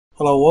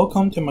Hello,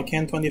 welcome to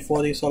Mechan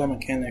 2040 Solid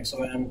Mechanics.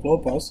 I am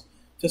Globas.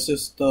 This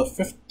is the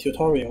 5th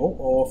tutorial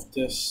of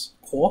this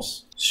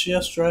course,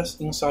 Shear Stress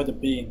Inside the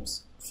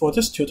Beams. For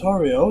this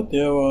tutorial,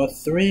 there are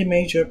 3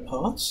 major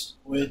parts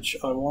which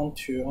I want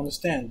to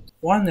understand.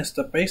 One is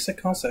the basic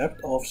concept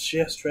of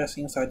shear stress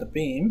inside the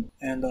beam,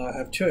 and I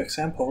have 2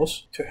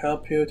 examples to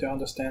help you to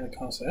understand the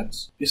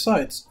concepts.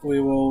 Besides,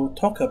 we will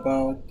talk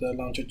about the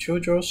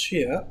longitudinal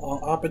shear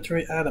on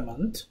arbitrary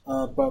element,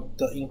 but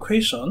the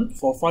equation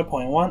for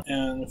 5.1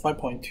 and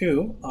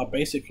 5.2 are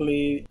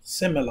basically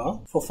similar.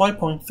 For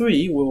 5.3,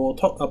 we will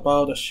talk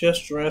about the shear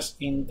stress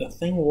in the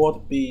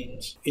thin-walled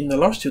beams. In the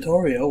last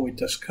tutorial, we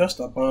discussed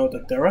about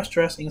the direct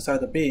stress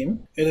inside the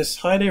beam. It is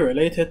highly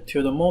related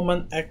to the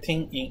moment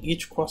acting in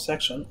each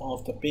cross-section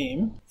of the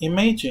beam.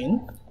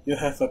 Imagine you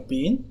have a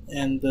beam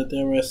and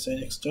there is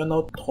an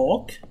external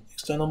torque,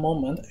 external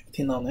moment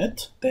acting on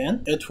it.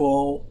 Then it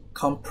will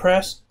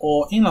compress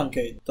or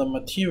elongate the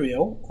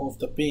material of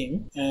the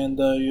beam, and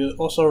you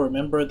also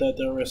remember that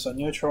there is a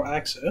neutral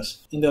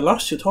axis. In the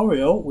last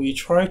tutorial, we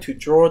tried to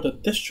draw the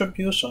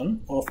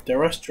distribution of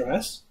direct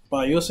stress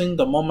by using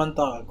the moment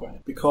diagram,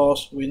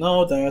 because we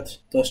know that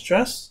the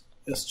stress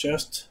is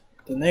just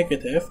the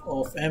negative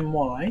of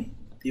my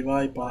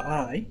divided by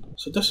I.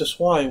 So this is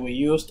why we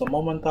use the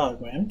moment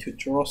diagram to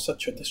draw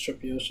such a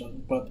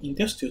distribution. But in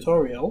this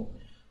tutorial,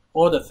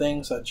 all the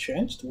things are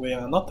changed. We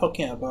are not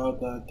talking about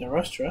the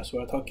direct stress, we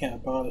are talking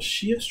about the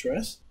shear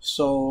stress.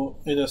 So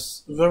it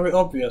is very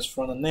obvious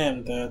from the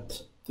name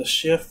that the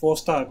shear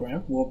force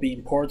diagram will be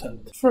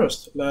important.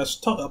 First, let's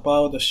talk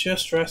about the shear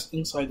stress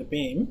inside the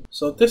beam.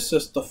 So this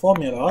is the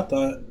formula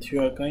that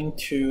you are going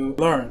to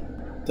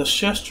learn. The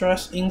shear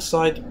stress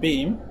inside the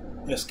beam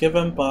is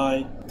given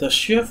by the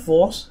shear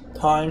force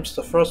times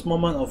the first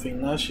moment of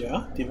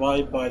inertia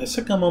divided by the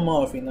second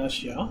moment of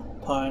inertia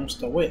times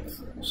the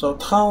width. So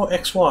tau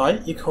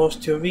xy equals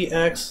to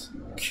Vx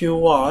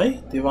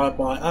qy divided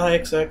by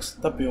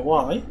Ixx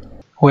wy,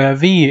 where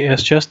V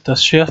is just the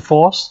shear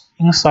force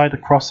inside the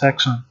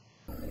cross-section.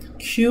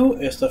 Q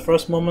is the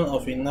first moment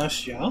of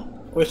inertia,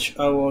 which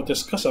I will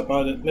discuss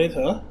about it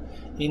later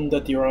in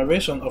the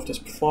derivation of this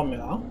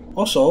formula.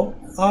 Also,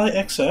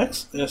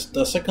 Ixx is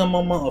the second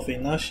moment of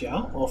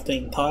inertia of the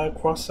entire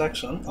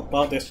cross-section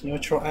about this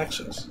neutral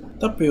axis.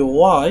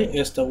 Wy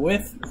is the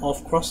width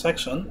of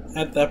cross-section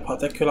at that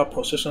particular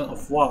position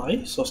of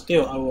y, so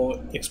still I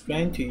will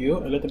explain to you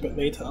a little bit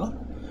later.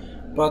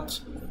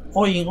 But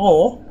all in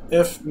all,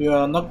 if you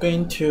are not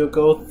going to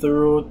go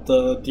through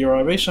the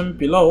derivation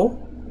below,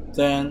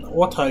 then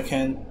what I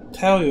can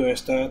tell you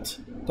is that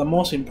the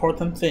most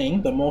important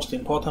thing, the most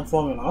important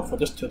formula for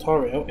this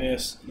tutorial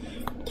is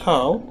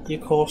tau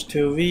equals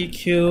to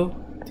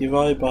Vq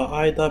divided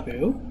by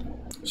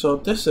Iw. So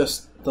this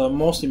is the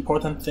most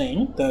important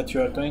thing that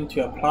you are going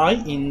to apply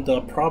in the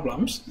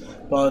problems,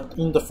 but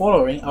in the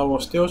following I will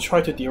still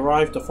try to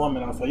derive the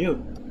formula for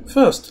you.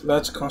 First,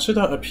 let's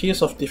consider a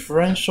piece of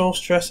differential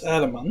stress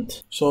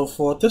element. So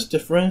for this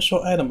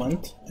differential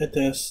element, it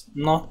is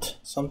not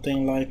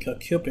something like a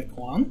cubic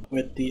one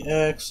with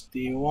dx,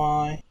 dy,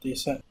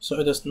 dz. So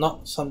it is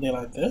not something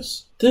like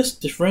this. This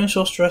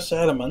differential stress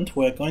element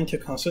we're going to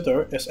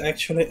consider is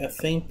actually a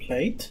thin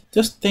plate.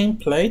 This thin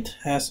plate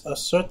has a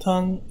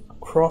certain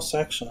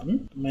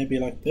cross-section, maybe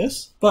like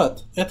this,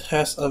 but it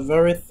has a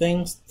very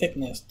thin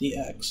thickness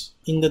dx.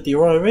 In the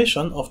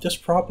derivation of this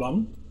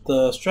problem,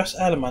 the stress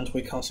element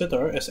we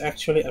consider is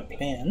actually a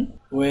plane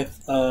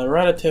with a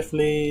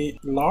relatively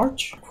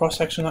large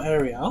cross-sectional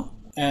area,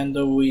 and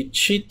we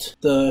cheat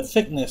the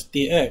thickness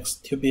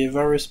dx to be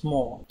very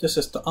small. This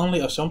is the only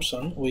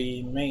assumption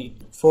we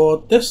made.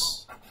 For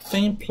this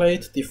thin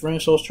plate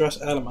differential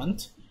stress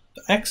element,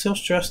 the axial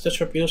stress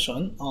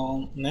distribution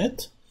on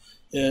it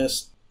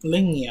is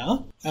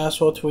linear,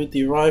 as what we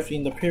derived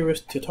in the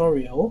previous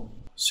tutorial.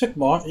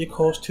 Sigma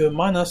equals to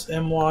minus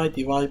my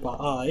divided by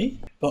I,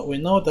 but we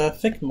know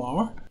that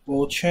sigma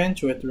will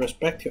change with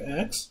respect to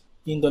x.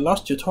 In the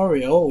last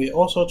tutorial, we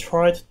also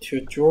tried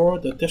to draw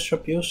the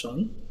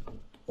distribution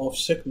of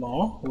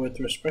sigma with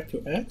respect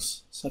to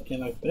x, something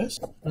like this.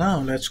 Now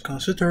let's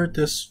consider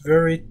this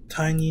very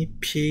tiny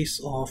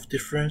piece of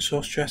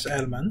differential stress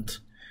element,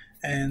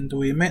 and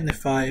we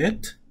magnify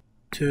it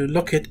to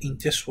look it in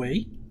this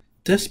way.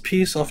 This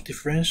piece of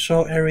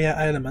differential area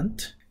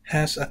element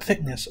has a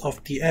thickness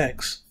of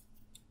dx,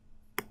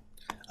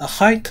 a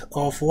height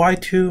of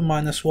y2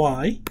 minus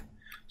y,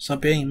 so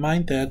bear in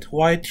mind that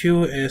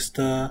y2 is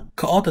the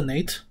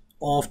coordinate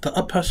of the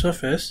upper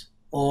surface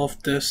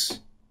of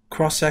this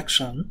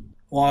cross-section,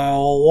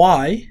 while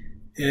y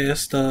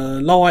is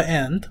the lower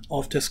end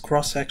of this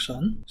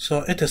cross-section, so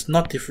it is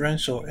not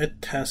differential,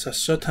 it has a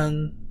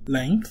certain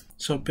length,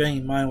 so bear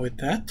in mind with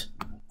that.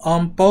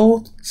 On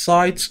both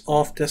sides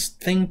of this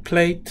thin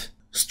plate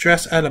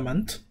stress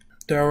element,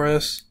 there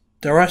is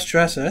direct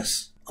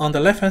stresses. On the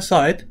left hand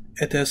side,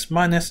 it is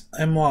minus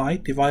my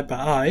divided by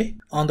I.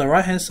 On the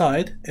right hand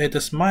side, it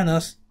is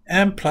minus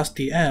m plus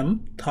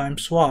dm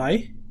times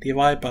y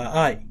divided by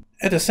I.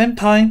 At the same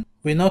time,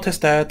 we notice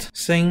that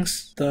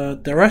since the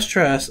direct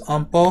stress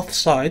on both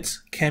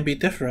sides can be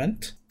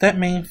different, That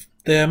means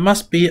there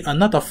must be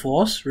another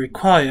force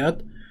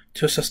required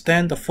to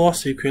sustain the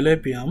force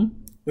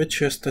equilibrium,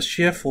 which is the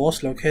shear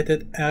force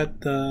located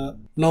at the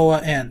lower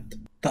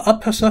end. The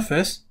upper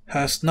surface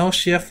has no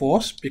shear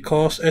force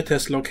because it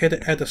is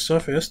located at the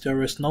surface.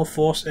 There is no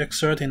force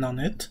exerting on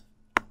it.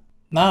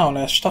 Now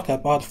let's talk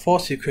about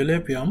force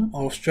equilibrium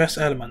of stress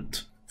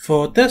element.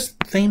 For this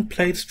thin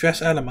plate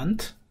stress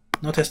element,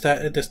 notice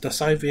that it is the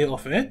side view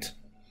of it.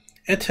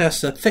 It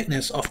has a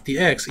thickness of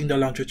dx in the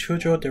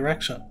longitudinal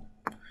direction,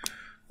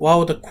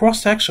 while the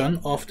cross-section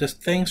of this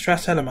thin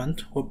stress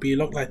element would be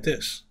look like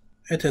this.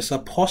 It is a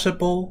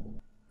possible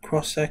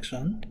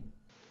cross-section.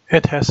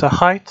 It has a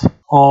height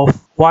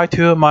of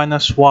y2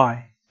 minus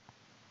y.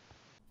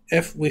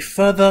 If we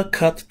further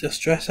cut the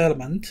stress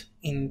element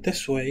in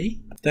this way,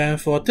 then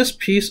for this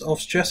piece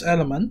of stress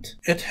element,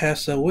 it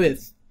has a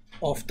width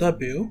of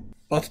w,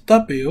 but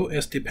w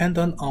is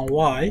dependent on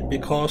y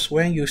because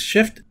when you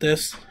shift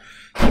this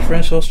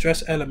differential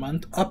stress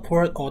element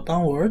upward or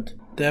downward,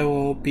 there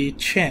will be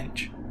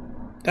change.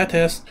 That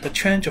is, the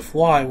change of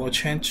y will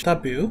change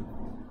w,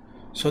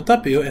 so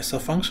w is a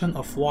function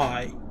of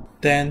y.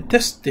 Then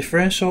this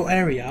differential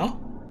area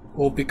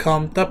will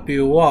become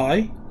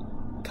wy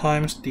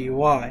times dy.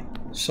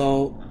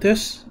 So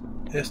this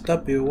is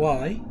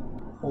wy,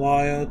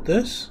 while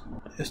this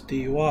is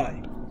dy.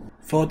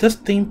 For this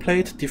thin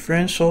plate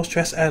differential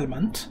stress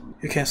element,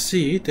 you can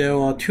see there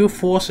are two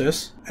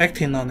forces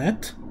acting on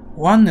it.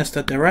 One is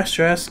the direct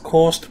stress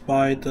caused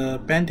by the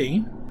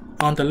bending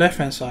on the left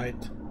hand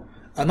side.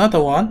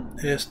 Another one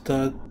is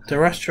the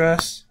direct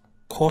stress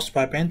caused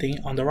by bending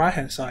on the right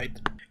hand side.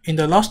 In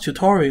the last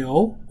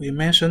tutorial, we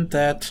mentioned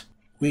that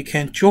we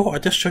can draw a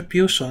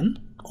distribution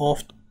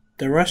of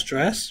direct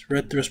stress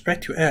with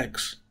respect to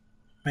x.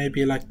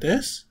 Maybe like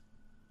this,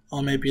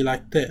 or maybe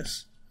like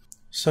this.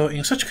 So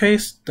in such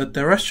case, the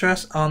direct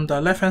stress on the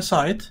left hand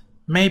side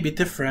may be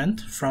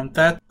different from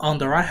that on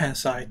the right hand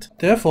side.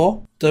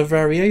 Therefore, the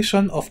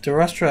variation of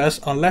direct stress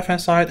on left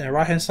hand side and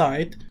right hand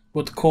side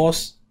would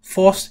cause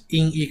force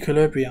in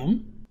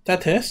equilibrium.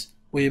 That is,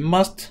 we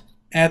must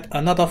add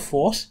another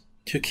force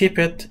to keep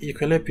it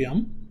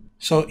equilibrium.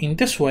 So in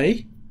this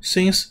way,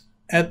 since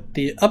at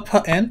the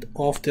upper end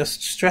of this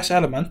stress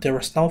element there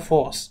is no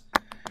force,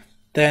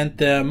 then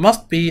there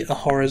must be a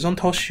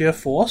horizontal shear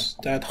force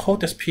that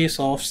holds this piece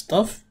of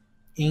stuff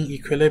in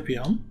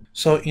equilibrium.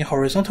 So in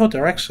horizontal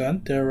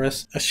direction, there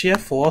is a shear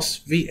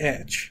force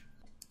VH.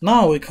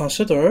 Now we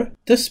consider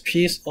this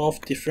piece of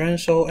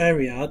differential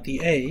area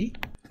dA,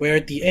 where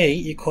dA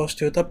equals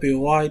to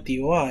wy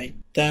dy.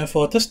 Then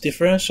for this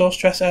differential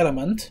stress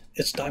element,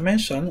 its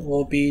dimension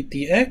will be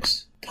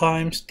dx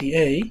times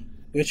dA,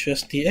 which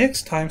is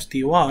dx times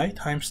dy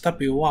times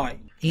wy.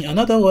 In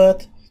another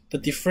word, the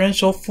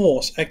differential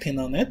force acting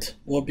on it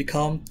will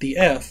become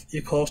dF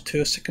equals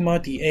to sigma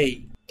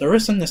dA. The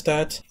reason is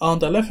that on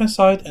the left hand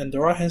side and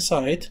the right hand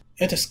side,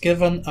 it is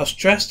given a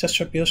stress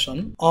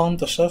distribution on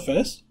the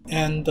surface,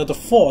 and the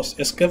force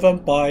is given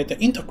by the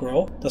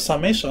integral, the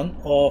summation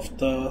of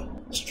the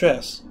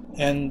stress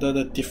and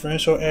the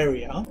differential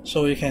area.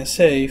 So we can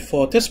say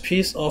for this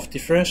piece of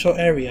differential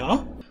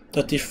area,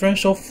 the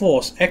differential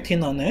force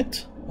acting on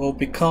it will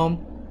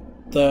become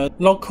the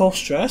local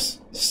stress,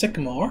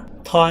 sigma,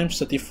 times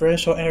the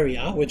differential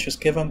area, which is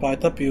given by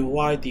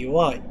wy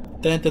dy.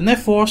 Then the net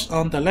force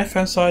on the left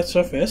hand side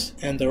surface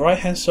and the right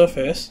hand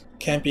surface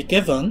can be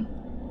given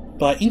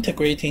by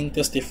integrating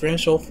this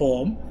differential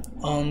form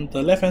on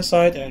the left hand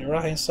side and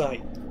right hand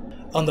side.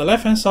 On the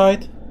left hand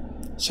side,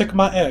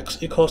 sigma x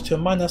equals to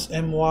minus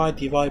my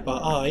divided by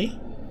I,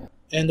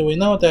 and we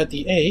know that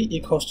dA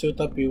equals to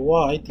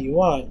wy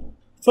dy.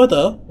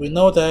 Further, we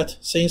know that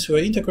since we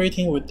are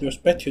integrating with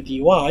respect to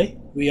dy,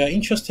 we are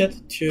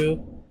interested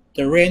to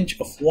the range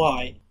of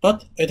y,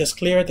 but it is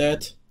clear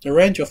that the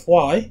range of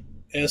y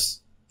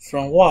is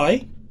from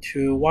y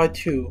to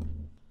y2.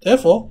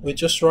 Therefore, we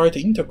just write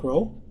the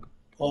integral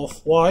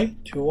of y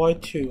to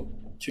y2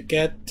 to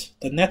get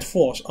the net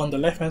force on the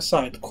left hand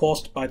side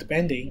caused by the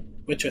bending,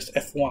 which is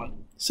F1.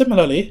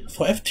 Similarly,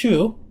 for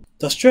F2,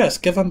 the stress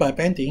given by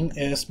bending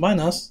is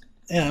minus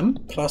m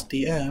plus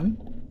dm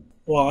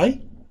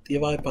y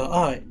divided by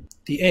I.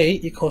 dA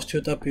equals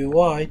to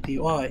wy dy.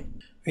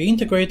 We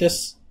integrate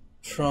this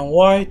from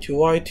y to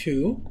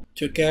y2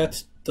 to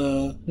get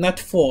the net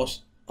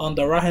force on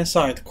the right hand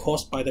side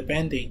caused by the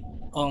bending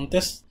on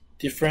this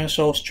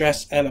differential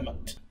stress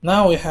element.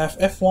 Now we have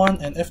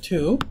F1 and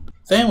F2.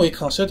 Then we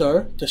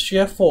consider the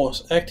shear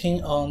force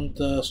acting on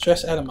the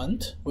stress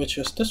element, which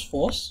is this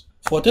force.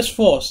 For this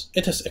force,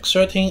 it is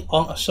exerting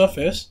on a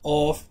surface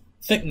of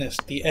thickness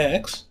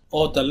dx,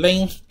 or the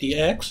length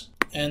dx,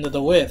 and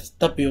the width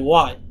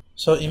wy.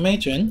 So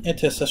imagine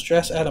it is a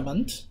stress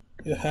element.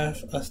 You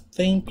have a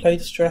thin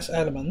plate stress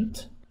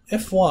element.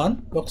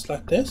 F1 looks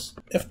like this,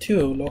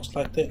 F2 looks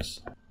like this.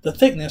 The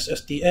thickness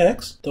is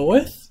dx, the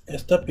width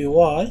is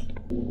wy,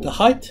 the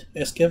height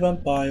is given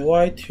by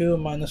y2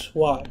 minus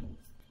y.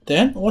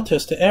 Then what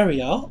is the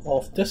area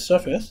of this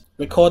surface?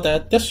 Recall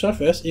that this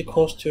surface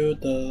equals to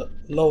the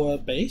lower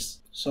base.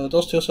 So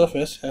those two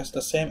surfaces has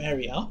the same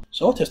area.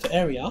 So what is the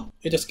area?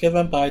 It is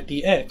given by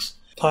dx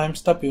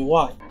times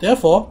wy.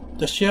 Therefore,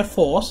 the shear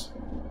force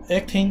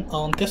acting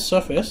on this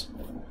surface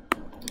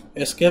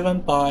is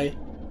given by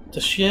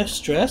the shear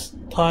stress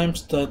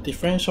times the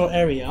differential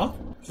area.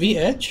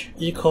 Vh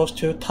equals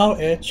to tau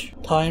h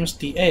times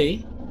dA,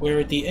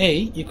 where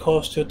dA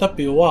equals to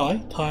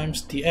wy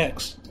times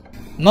dx.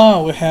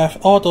 Now we have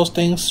all those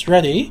things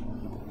ready,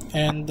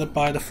 and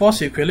by the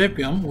force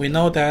equilibrium, we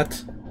know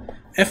that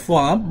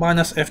F1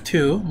 minus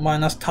F2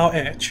 minus tau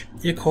h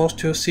equals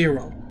to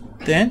 0.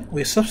 Then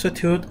we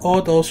substitute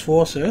all those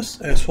forces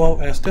as well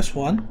as this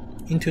one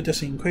into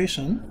this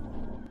equation.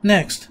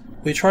 Next,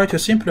 we try to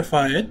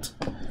simplify it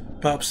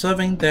by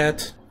observing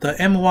that the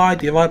my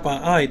divided by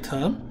I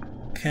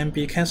term can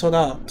be cancelled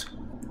out.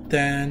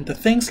 Then the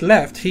things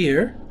left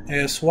here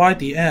is y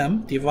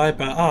dm divided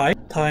by I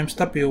times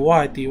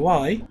wy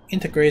dy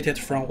integrated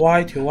from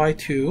y to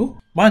y2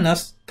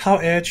 minus tau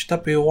h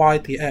wy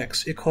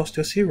dx equals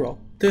to 0.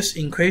 This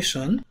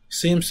equation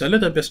seems a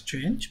little bit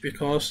strange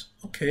because,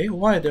 okay,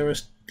 why there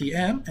is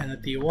dm and a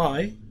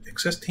dy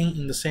existing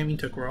in the same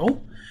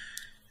integral,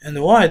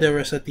 and why there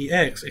is a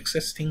dx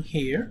existing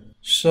here.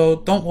 So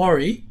don't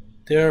worry,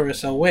 there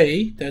is a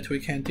way that we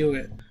can do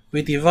it.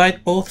 We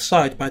divide both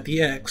sides by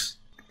dx.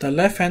 The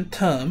left hand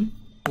term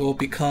will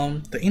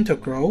become the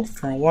integral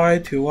from y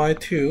to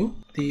y2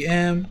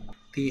 dm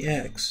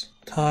dx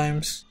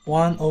times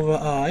 1 over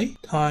I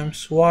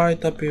times y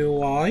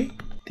wy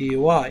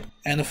dy.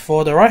 And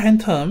for the right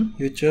hand term,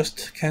 you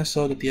just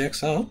cancel the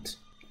dx out.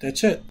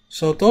 That's it.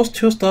 So those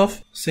two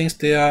stuff, since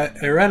they are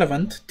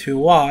irrelevant to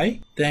y,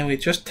 then we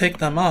just take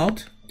them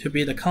out to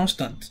be the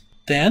constant.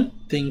 Then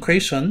the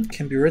equation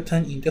can be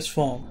written in this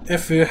form.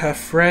 If you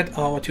have read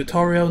our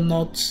tutorial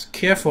notes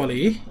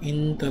carefully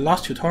in the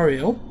last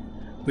tutorial,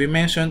 we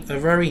mentioned a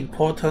very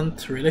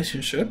important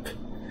relationship,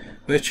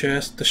 which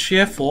is the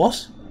shear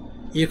force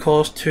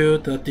equals to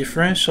the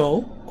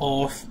differential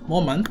of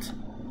moment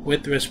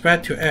with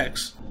respect to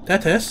x.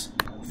 That is,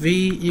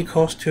 v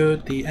equals to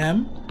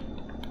dm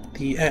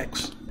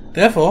dx.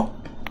 Therefore,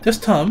 this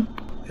term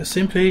is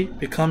simply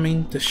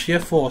becoming the shear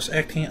force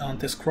acting on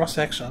this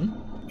cross-section.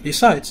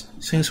 Besides,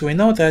 since we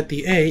know that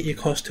dA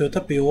equals to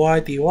wy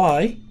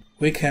dy,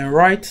 we can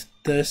write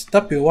this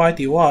wy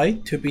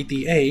dy to be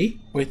dA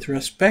with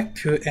respect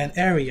to an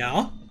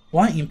area.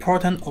 One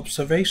important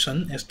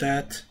observation is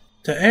that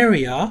the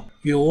area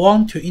you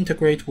want to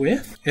integrate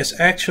with is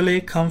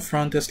actually come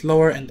from this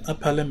lower and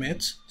upper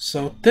limits.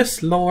 So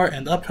this lower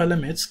and upper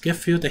limits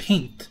give you the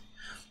hint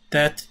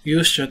that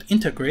you should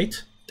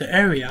integrate the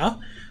area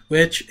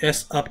which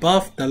is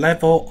above the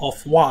level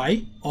of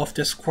y of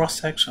this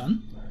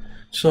cross-section.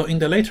 So in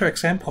the later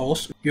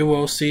examples, you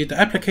will see the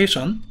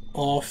application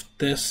of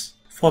this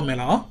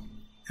formula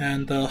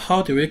and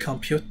how do we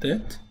compute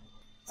it.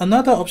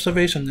 Another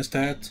observation is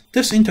that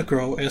this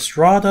integral is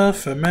rather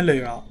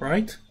familiar,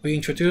 right? We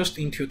introduced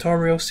in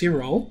tutorial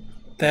 0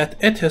 that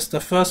it is the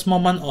first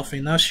moment of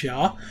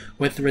inertia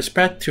with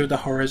respect to the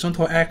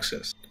horizontal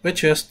axis,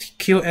 which is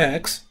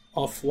qx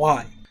of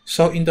y.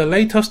 So in the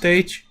later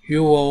stage,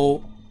 you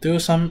will do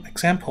some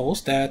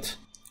examples that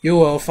you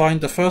will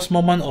find the first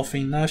moment of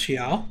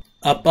inertia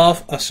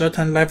above a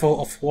certain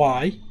level of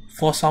y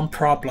for some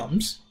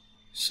problems.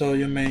 So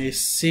you may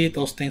see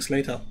those things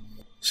later.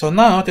 So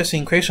now this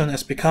equation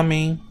is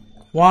becoming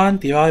 1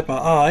 divided by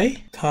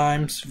I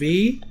times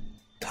V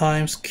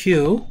times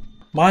Q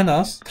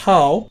minus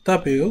tau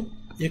W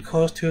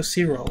equals to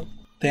 0.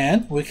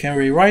 Then we can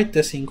rewrite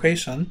this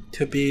equation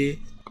to be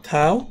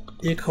tau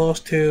equals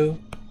to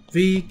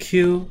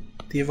VQ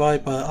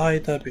divided by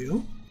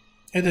IW.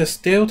 It is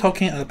still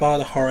talking about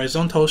the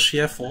horizontal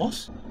shear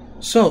force.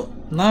 So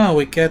now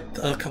we get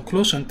a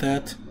conclusion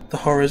that the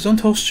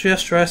horizontal shear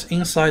stress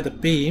inside the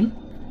beam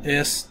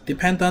is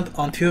dependent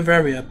on two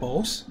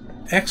variables,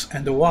 x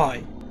and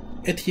y.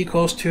 It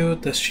equals to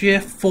the shear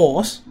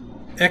force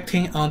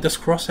acting on this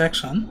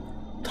cross-section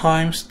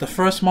times the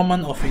first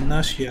moment of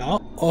inertia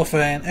of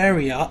an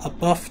area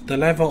above the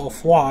level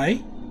of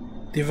y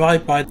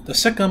divided by the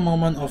second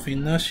moment of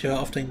inertia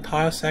of the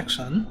entire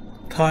section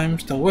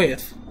times the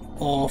width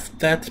of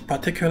that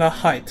particular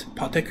height,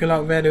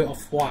 particular value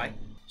of y.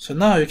 So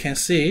now you can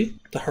see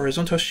the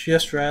horizontal shear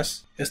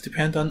stress is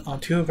dependent on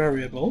two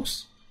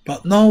variables.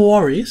 But no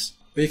worries,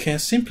 we can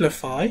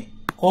simplify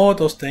all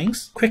those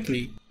things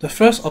quickly. The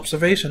first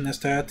observation is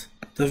that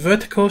the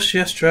vertical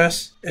shear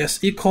stress is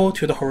equal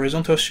to the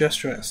horizontal shear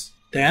stress.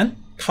 Then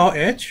tau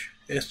h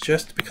is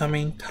just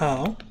becoming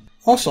tau.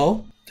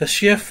 Also, the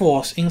shear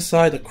force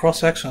inside the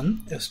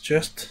cross-section is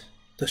just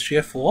the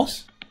shear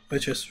force,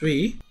 which is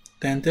V.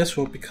 Then this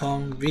will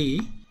become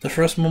V. The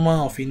first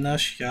moment of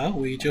inertia,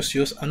 we just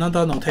use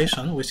another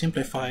notation, we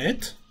simplify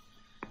it.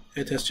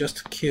 It is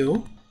just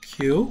Q.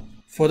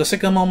 For the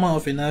second moment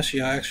of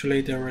inertia,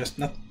 actually there is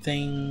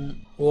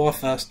nothing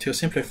worth us to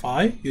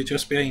simplify. You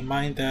just bear in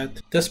mind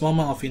that this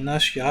moment of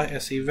inertia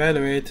is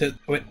evaluated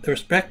with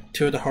respect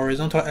to the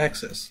horizontal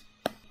axis.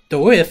 the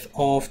width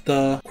of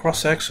the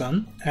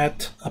cross-section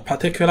at a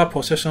particular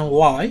position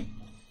y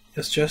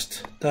is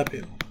just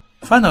W.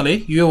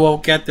 Finally, you will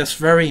get this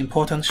very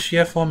important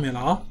shear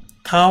formula,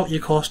 tau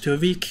equals to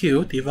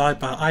VQ divided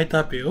by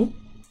IW.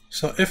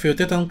 So if you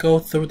didn't go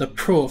through the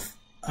proof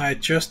I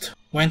just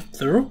went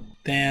through,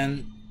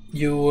 then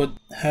you would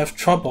have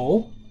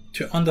trouble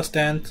to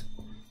understand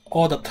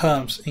all the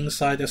terms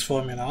inside this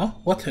formula.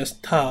 What is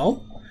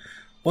tau?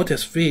 What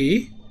is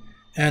V?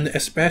 And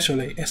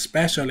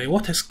especially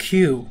what is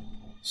Q?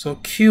 So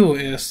Q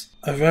is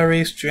a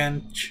very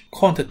strange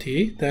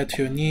quantity that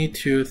you need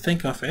to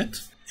think of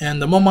it.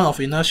 And the moment of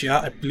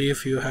inertia, I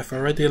believe you have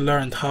already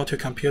learned how to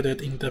compute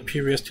it in the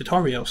previous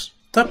tutorials.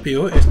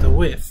 W is the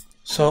width.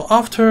 So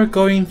after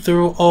going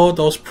through all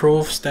those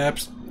proof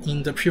steps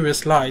in the previous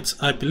slides,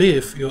 I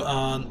believe you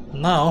are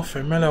now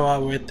familiar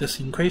with this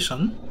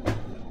equation.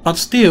 But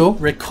still,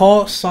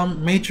 recall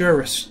some major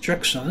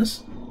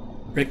restrictions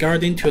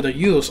regarding to the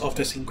use of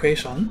this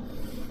equation.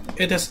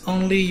 It is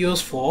only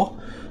useful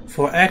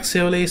for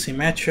axially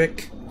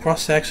symmetric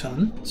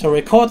cross-section. So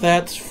recall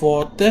that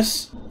for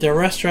this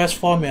direct stress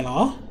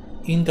formula,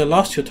 in the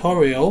last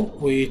tutorial,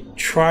 we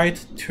tried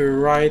to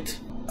write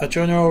a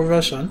general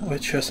version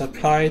which is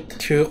applied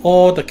to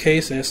all the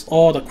cases,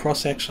 all the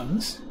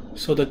cross-sections.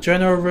 So the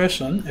general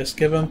version is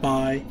given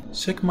by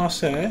sigma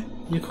c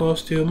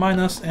equals to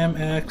minus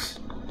mx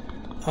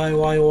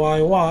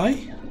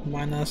iyyy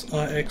minus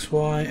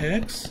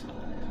ixyx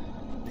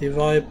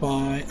divided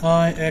by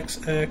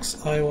ixx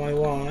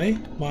iyy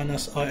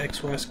minus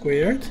ixy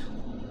squared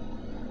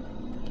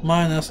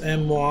minus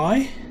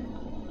my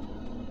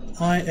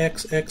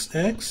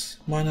ixxx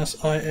minus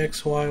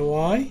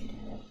ixyy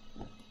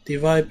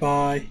divided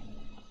by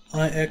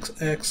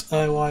ixx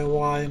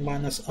iyy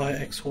minus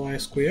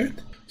ixy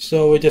squared.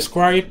 So we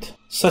described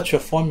such a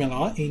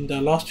formula in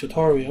the last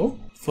tutorial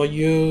for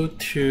you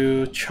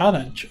to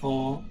challenge,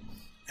 or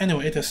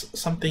anyway, it is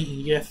something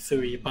in year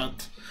 3,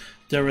 but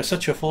there is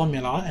such a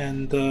formula,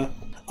 and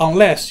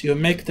unless you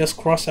make this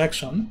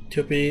cross-section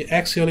to be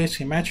axially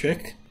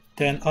symmetric,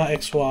 then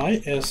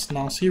Rxy is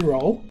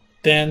non-zero,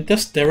 then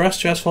this direct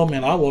stress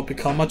formula will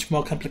become much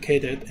more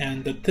complicated,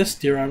 and this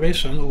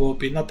derivation will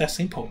be not that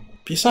simple.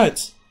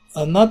 Besides,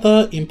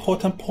 another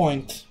important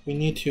point we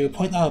need to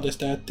point out is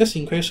that this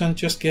equation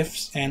just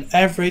gives an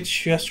average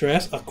shear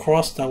stress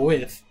across the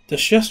width. The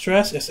shear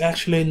stress is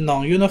actually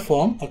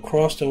non-uniform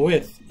across the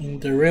width in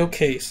the real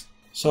case.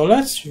 So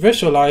let's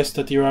visualize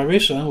the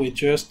derivation we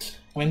just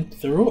went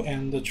through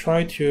and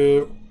try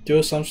to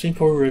do some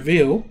simple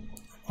review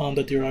on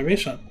the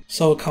derivation.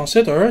 So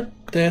consider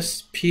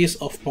this piece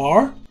of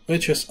bar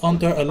which is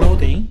under a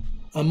loading,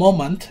 a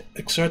moment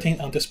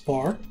exerting on this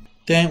bar.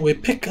 Then we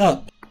pick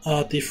up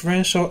a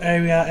differential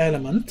area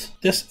element.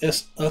 This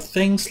is a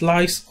thin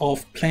slice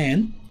of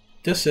plane.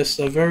 This is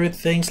a very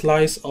thin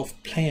slice of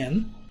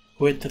plane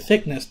with the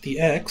thickness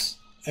dx,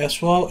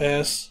 as well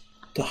as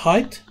the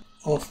height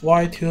of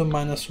y2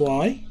 minus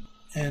y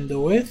and the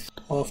width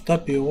of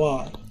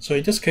wy. So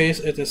in this case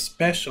it is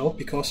special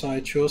because I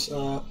chose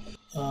a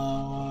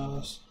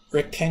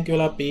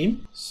rectangular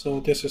beam, so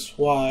this is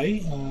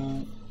why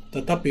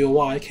the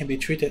wy can be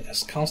treated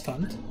as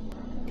constant.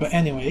 But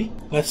anyway,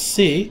 let's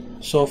see.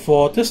 So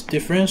for this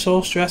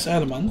differential stress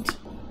element,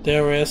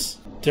 there is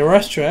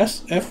direct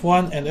stress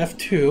F1 and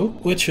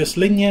F2, which is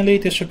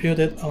linearly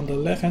distributed on the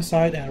left hand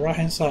side and right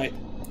hand side.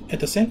 At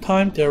the same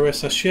time, there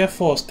is a shear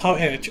force tau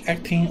h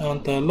acting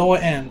on the lower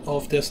end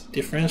of this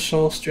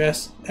differential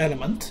stress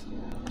element.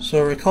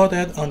 So recall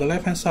that on the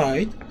left hand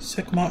side,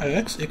 sigma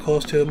x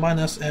equals to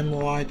minus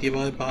my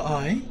divided by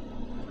I.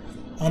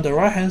 On the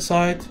right hand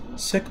side,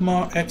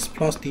 sigma x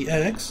plus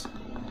dx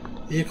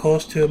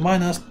equals to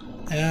minus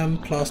m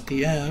plus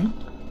dm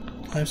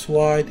times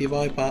y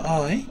divided by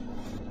I.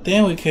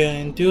 Then we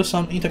can do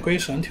some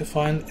integration to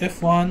find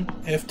f1,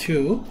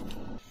 f2.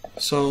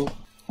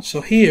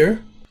 So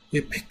here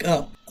we pick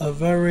up a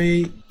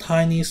very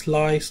tiny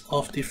slice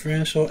of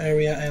differential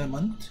area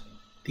element,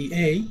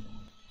 dA.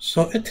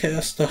 So it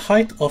is the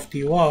height of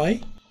dy,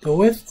 the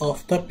width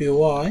of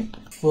wy.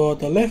 For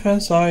the left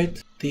hand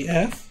side,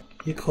 df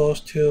equals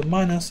to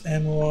minus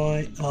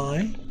my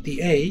I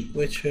dA,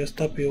 which is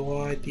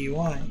wy dy.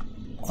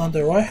 On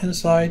the right hand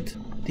side,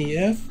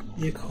 df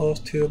equals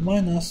to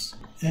minus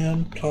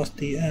m plus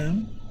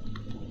dm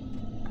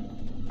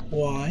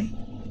y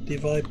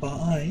divided by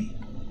I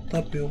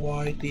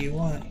wy dy.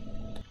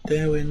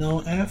 Then we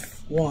know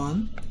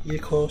f1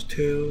 equals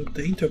to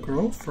the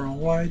integral from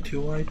y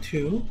to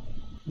y2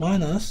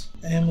 minus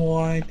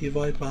my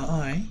divided by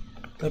I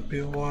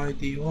wy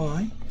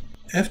dy.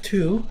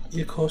 f2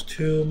 equals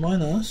to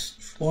minus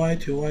y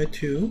to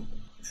y2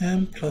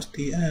 m plus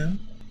dm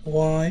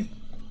y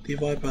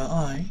divided by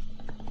I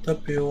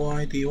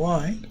wy dy.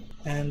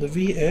 And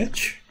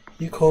vh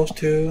equals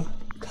to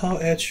tau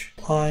h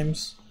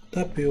times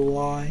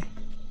wy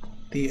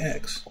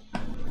dx.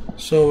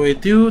 So we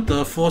do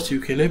the force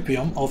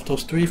equilibrium of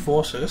those three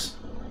forces,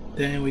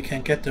 then we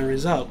can get the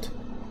result.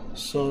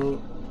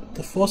 So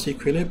the force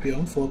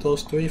equilibrium for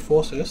those three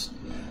forces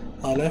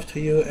are left to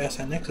you as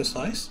an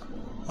exercise.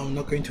 I'm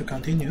not going to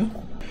continue.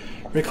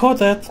 Recall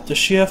that the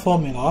shear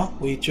formula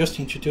we just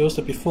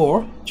introduced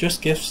before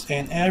just gives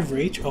an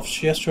average of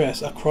shear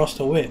stress across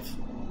the width.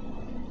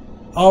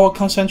 Our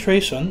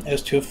concentration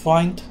is to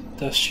find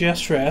the shear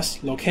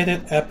stress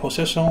located at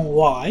position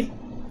Y.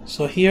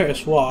 So here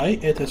is Y,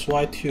 it is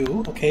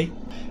Y2, okay?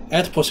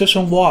 At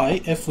position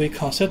Y, if we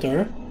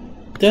consider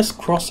this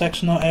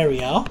cross-sectional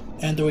area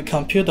and we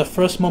compute the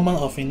first moment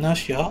of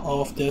inertia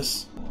of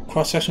this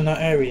cross-sectional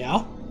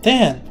area,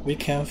 then we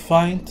can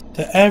find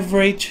the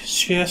average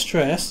shear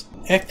stress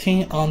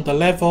acting on the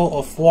level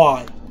of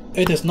Y.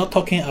 It is not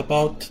talking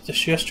about the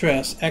shear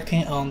stress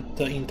acting on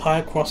the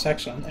entire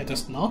cross-section, it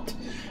is not.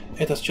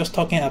 It is just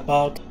talking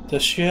about the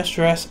shear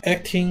stress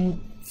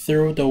acting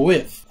through the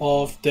width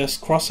of this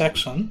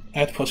cross-section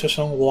at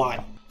position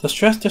Y. The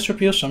stress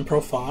distribution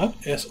profile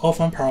is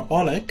often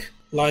parabolic,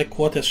 like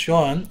what is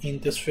shown in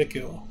this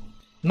figure.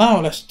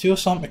 Now let's do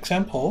some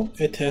example.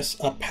 It is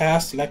a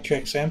past lecture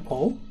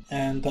example,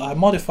 and I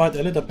modified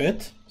a little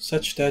bit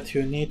such that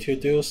you need to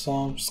do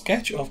some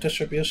sketch of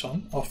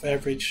distribution of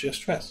average shear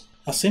stress.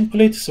 A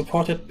simply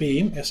supported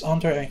beam is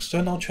under an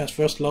external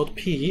transverse load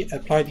P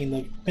applied in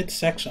the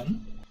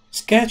midsection.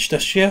 Sketch the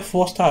shear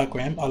force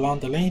diagram along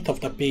the length of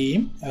the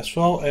beam as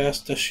well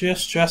as the shear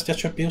stress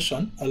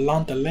distribution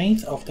along the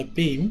length of the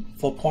beam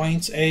for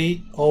points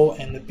A, O,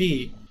 and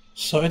B.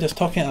 So it is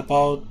talking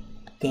about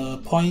the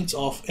points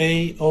of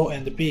A, O,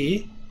 and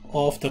B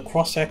of the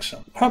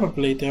cross-section.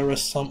 Probably there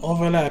is some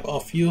overlap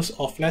of use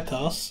of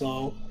letters,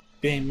 so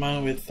bear in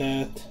mind with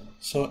that.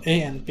 So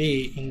A and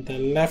B in the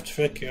left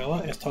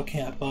figure is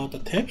talking about the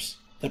tips,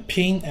 the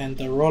pin, and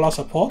the roller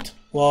support,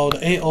 while the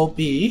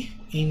AOB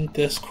in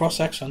this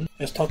cross-section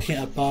is talking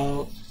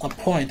about a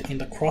point in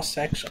the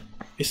cross-section.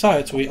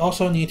 Besides, we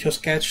also need to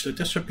sketch the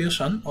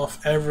distribution of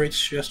average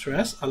shear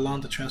stress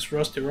along the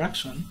transverse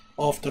direction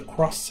of the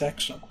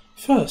cross-section.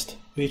 First,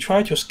 we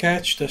try to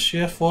sketch the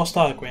shear force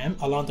diagram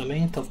along the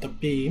length of the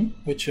beam,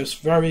 which is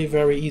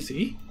very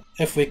easy.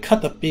 If we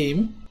cut the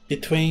beam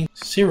between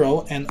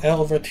 0 and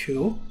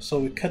L/2, so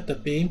we cut the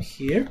beam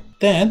here,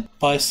 then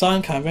by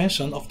sign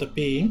convention of the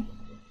beam,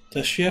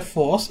 the shear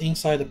force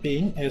inside the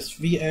beam is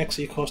Vx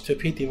equals to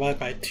P divided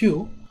by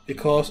 2,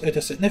 because it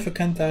is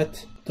significant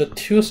that the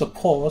two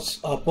supports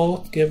are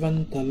both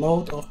given the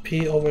load of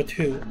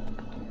P/2.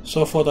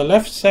 So for the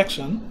left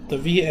section, the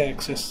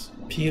Vx is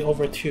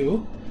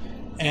P/2,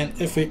 and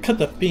if we cut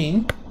the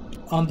beam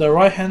on the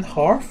right hand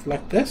half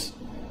like this,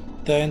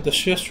 then the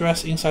shear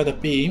stress inside the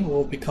beam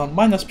will become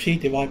minus P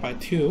divided by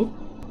 2.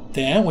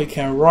 Then we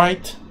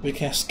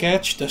can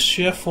sketch the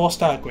shear force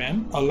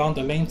diagram along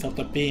the length of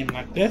the beam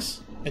like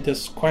this. It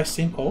is quite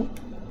simple.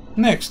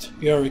 Next,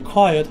 you are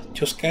required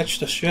to sketch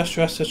the shear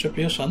stress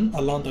distribution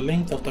along the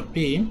length of the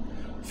beam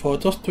for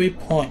those 3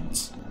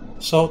 points.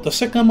 So the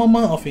second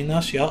moment of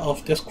inertia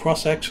of this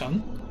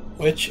cross-section,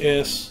 which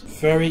is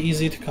very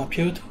easy to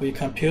compute, we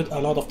compute a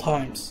lot of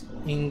times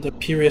in the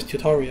previous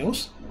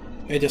tutorials.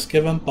 It is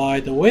given by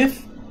the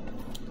width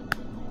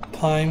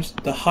times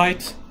the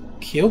height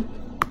cube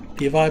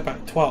divided by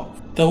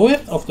 12. The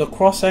width of the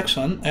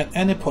cross-section at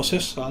any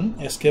position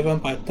is given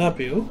by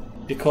W.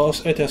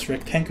 Because it is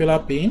rectangular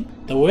beam,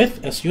 the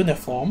width is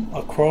uniform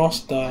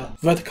across the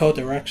vertical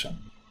direction.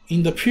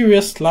 In the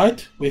previous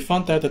slide, we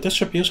found that the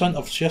distribution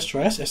of shear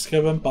stress is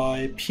given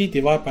by P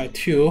divided by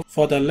 2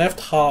 for the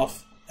left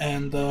half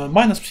and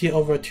minus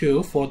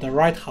P/2 for the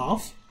right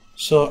half.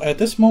 So at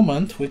this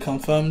moment, we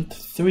confirmed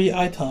 3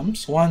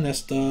 items. One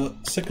is the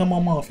second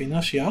moment of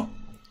inertia,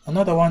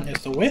 another one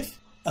is the width,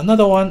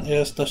 another one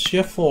is the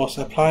shear force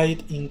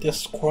applied in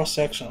this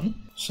cross-section.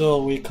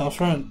 So we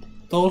confirmed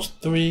those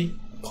 3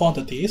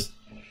 quantities.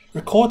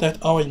 Recall that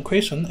our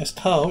equation is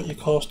tau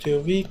equals to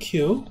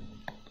VQ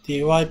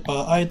divided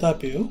by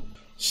IW.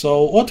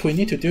 So what we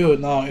need to do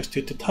now is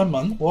to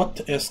determine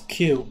what is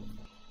Q.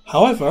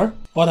 However,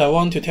 what I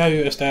want to tell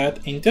you is that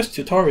in this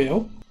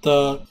tutorial,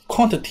 the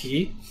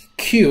quantity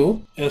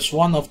Q is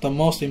one of the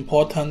most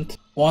important,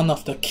 one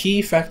of the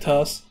key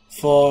factors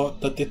for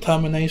the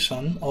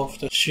determination of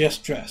the shear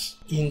stress.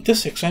 In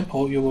this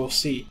example, you will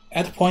see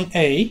at point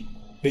A,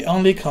 we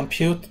only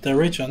compute the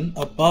region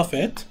above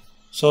it.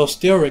 So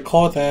still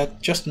recall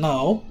that just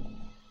now,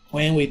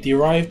 when we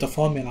derived the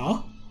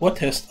formula,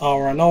 what is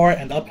our lower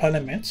and upper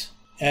limits?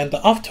 And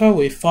after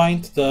we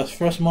find the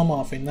first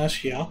moment of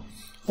inertia,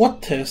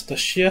 what is the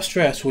shear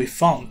stress we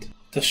found?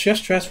 The shear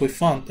stress we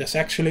found is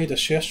actually the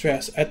shear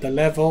stress at the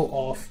level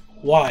of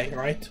Y,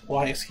 right?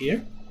 Y is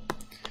here.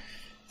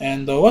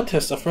 And what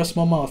is the first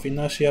moment of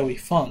inertia we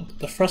found?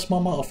 The first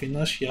moment of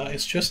inertia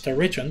is just the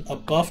region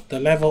above the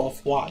level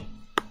of Y.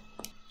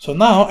 So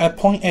now at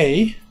point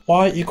A,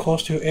 Y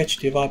equals to h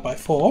divided by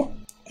 4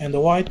 and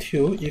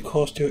y2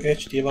 equals to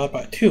h divided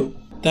by 2.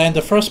 Then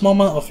the first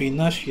moment of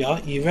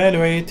inertia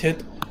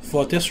evaluated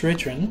for this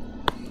region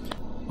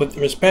with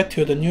respect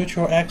to the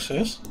neutral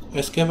axis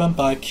is given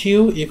by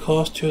q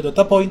equals to the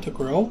double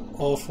integral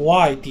of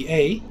y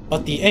dA,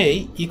 but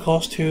dA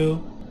equals to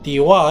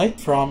dy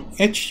from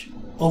h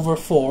over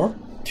 4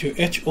 to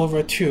h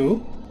over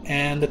 2,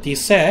 and the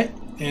dz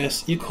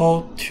is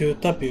equal to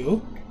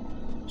w.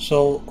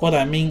 So what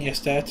I mean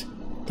is that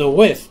the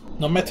width,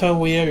 no matter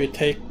where you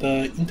take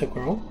the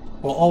integral,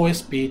 will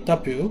always be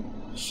w.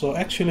 So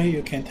actually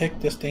you can take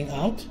this thing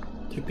out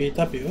to be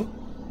w.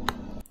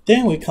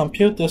 Then we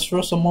compute this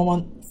first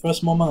moment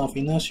of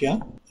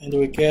inertia, and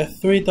we get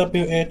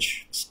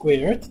 3wh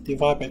squared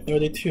divided by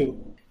 32.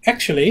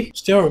 Actually,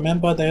 still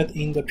remember that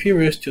in the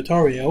previous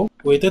tutorial,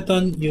 we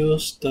didn't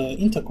use the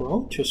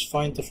integral to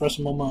find the first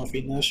moment of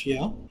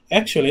inertia.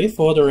 Actually,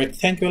 for the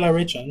rectangular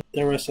region,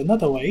 there is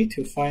another way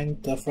to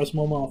find the first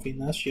moment of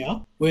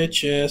inertia,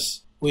 which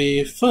is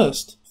we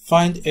first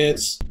find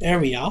its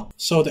area.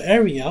 So the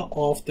area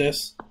of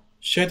this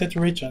shaded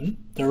region,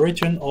 the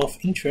region of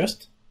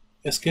interest,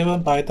 is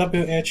given by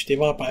WH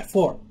divided by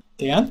 4.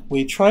 Then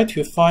we try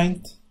to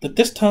find the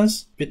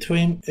distance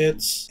between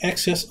its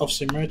axis of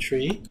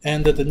symmetry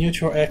and the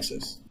neutral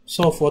axis.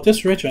 So for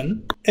this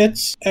region,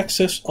 its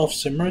axis of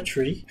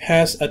symmetry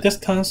has a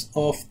distance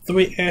of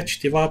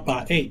 3h divided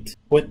by 8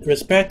 with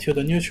respect to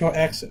the neutral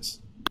axis.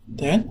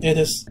 Then it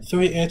is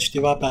 3h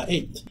divided by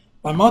 8.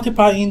 By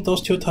multiplying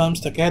those two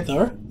terms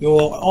together, you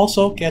will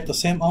also get the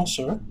same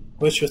answer,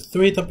 which is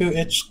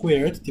 3wh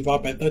squared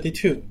divided by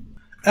 32.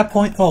 At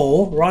point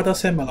O, rather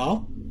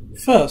similar.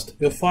 First,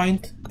 we'll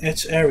find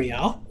its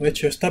area,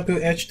 which is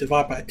WH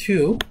divided by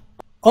 2.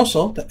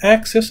 Also, the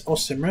axis of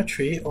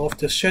symmetry of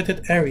the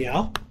shaded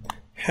area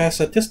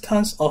has a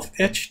distance of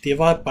h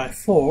divided by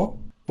 4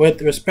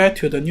 with respect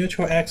to the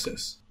neutral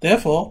axis.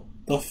 Therefore,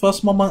 the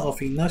first moment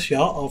of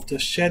inertia of the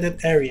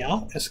shaded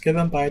area is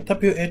given by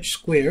WH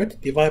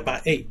squared divided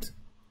by 8.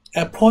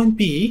 At point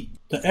B,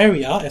 the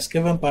area is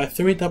given by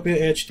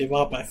 3wh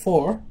divided by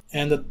 4,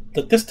 and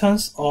the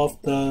distance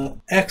of the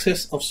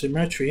axis of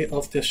symmetry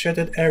of the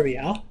shaded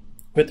area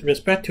with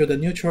respect to the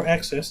neutral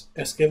axis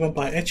is given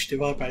by h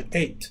divided by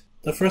 8.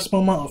 The first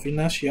moment of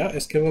inertia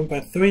is given by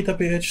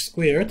 3wh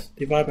squared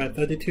divided by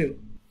 32.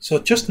 So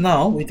just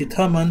now we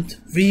determined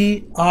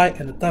V, I,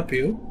 and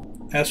W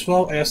as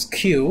well as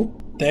Q.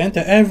 Then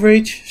the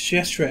average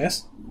shear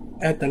stress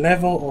at the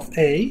level of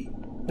A,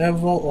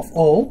 level of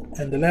O,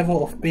 and the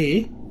level of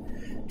B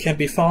can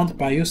be found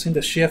by using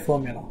the shear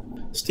formula.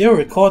 Still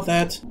recall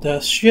that the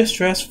shear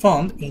stress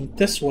found in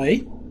this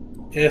way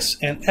is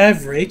an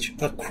average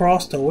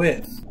across the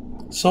width.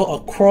 So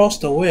across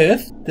the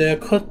width, there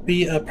could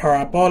be a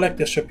parabolic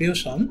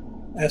distribution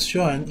as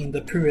shown in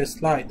the previous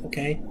slide,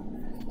 okay?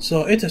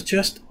 So it is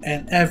just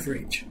an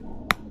average.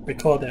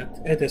 Recall that,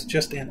 it is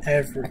just an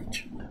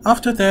average.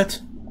 After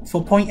that,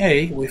 for point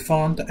A, we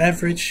found the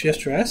average shear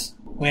stress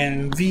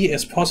when V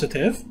is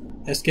positive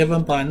is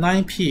given by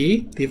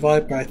 9p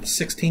divided by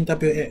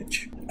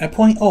 16wh. At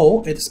point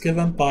O, it is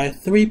given by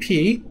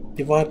 3p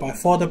divided by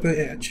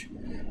 4wh.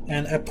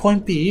 And at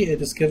point B,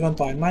 it is given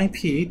by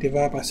 9p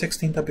divided by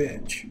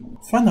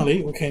 16wh.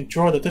 Finally, we can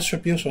draw the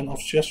distribution of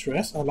shear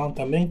stress along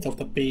the length of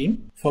the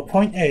beam. For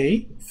point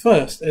A,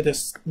 first it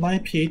is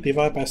 9p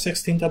divided by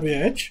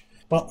 16wh,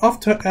 but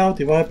after L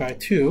divided by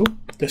 2,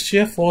 the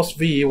shear force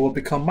V will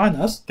become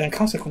minus, then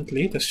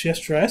consequently the shear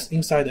stress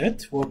inside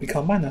it will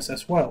become minus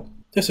as well.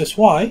 This is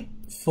why,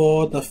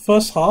 for the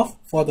first half,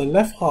 for the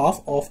left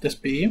half of this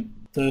beam,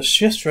 the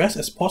shear stress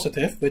is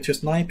positive, which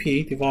is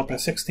 9p divided by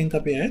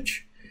 16wh.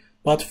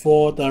 But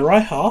for the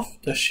right half,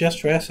 the shear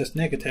stress is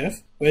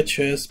negative, which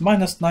is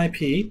minus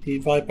 9p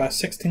divided by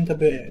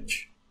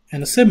 16wh.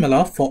 And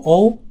similar for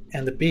O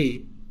and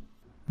B.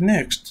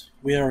 Next,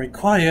 we are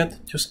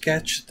required to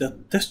sketch the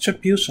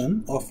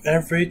distribution of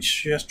average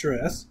shear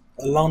stress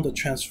along the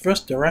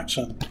transverse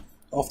direction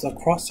of the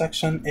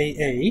cross-section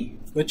AA,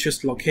 which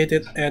is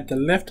located at the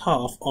left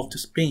half of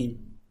this beam.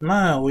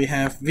 Now we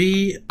have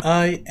V,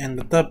 I,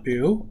 and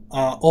W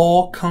are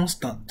all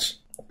constant.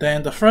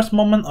 Then the first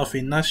moment of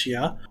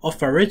inertia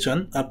of a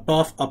region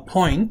above a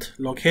point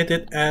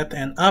located at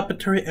an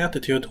arbitrary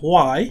altitude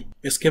y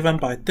is given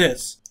by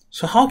this.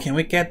 So how can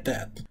we get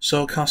that?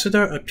 So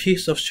consider a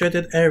piece of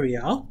shaded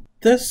area.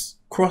 This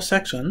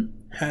cross-section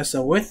has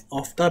a width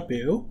of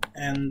w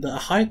and a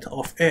height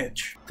of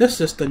h.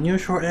 This is the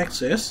neutral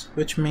axis,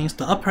 which means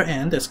the upper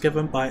end is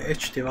given by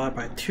h divided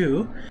by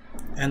 2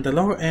 and the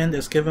lower end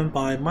is given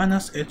by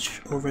minus h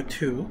over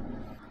 2.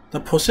 The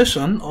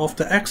position of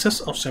the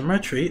axis of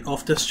symmetry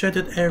of this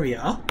shaded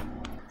area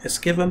is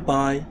given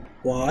by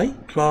y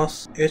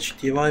plus h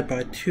divided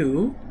by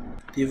 2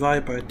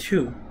 divided by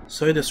 2.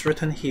 So it is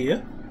written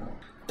here.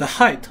 The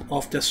height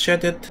of the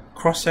shaded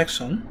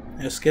cross-section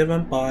is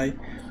given by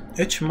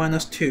h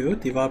minus 2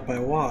 divided by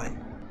y.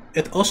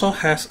 It also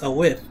has a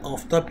width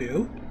of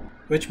w,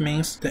 which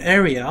means the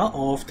area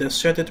of the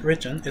shaded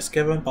region is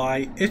given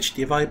by h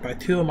divided by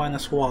 2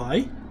 minus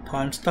y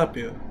times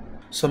w.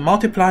 So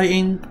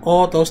multiplying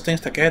all those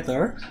things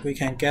together, we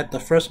can get the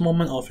first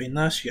moment of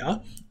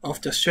inertia of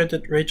the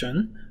shaded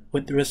region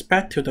with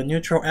respect to the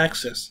neutral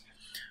axis,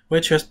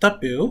 which is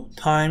w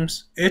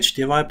times h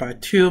divided by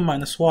 2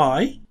 minus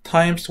y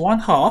times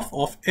 1/2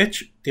 of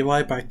h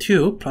divided by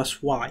 2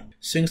 plus y.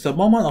 Since the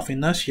moment of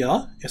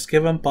inertia is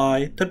given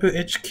by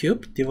wh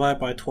cubed divided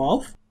by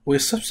 12, we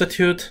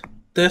substitute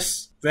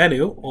this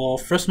value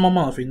of first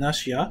moment of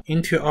inertia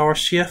into our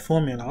shear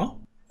formula,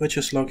 which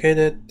is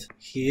located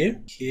here,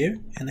 here,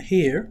 and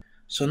here.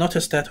 So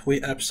notice that we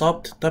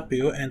absorbed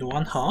W and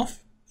 1/2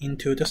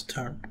 into this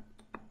term.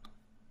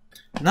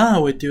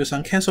 Now we do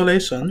some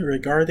cancellation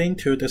regarding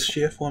to the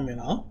shear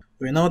formula.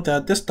 We know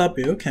that this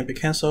W can be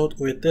cancelled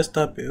with this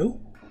W.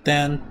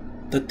 Then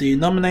the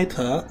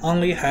denominator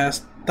only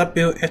has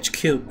WH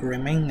cubed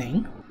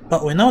remaining.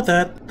 But we know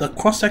that the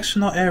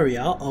cross-sectional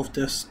area of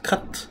this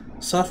cut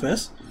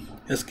surface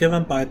is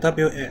given by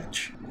WH,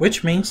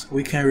 which means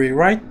we can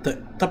rewrite the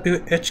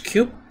WH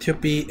cubed to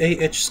be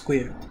AH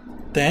squared.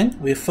 Then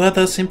we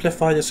further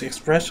simplify this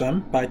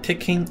expression by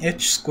taking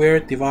H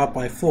squared divided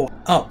by 4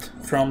 out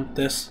from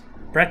this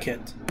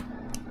bracket.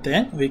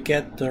 Then we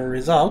get the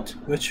result,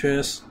 which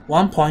is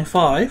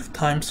 1.5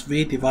 times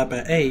V divided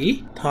by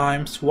A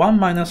times 1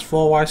 minus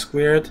 4y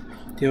squared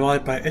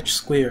divided by H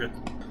squared.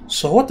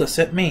 So what does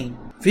it mean?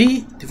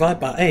 V divided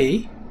by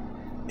A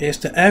is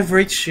the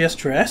average shear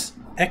stress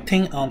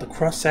acting on the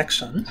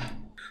cross-section.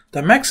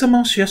 The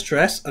maximum shear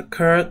stress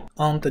occurred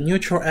on the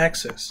neutral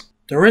axis.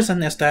 The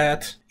reason is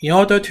that in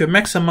order to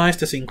maximize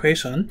this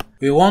equation,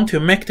 we want to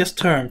make this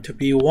term to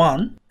be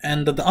 1,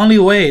 and the only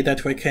way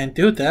that we can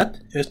do that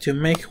is to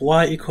make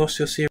y equals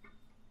to 0.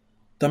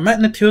 The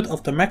magnitude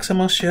of the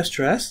maximum shear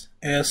stress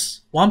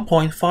is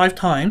 1.5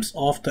 times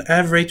of the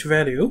average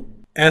value,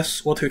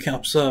 as what we can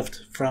observe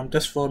from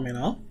this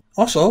formula.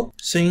 Also,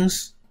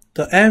 since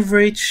the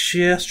average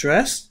shear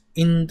stress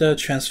in the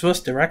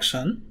transverse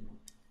direction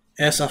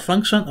is a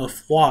function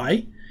of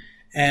y,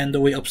 and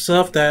we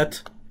observe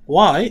that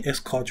y is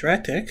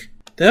quadratic,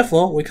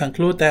 therefore we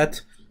conclude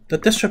that the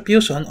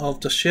distribution of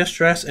the shear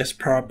stress is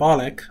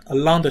parabolic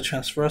along the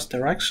transverse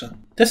direction.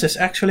 This is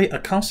actually a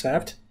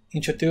concept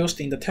introduced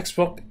in the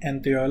textbook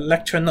and your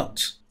lecture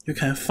notes. You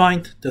can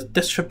find the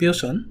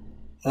distribution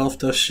of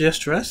the shear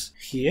stress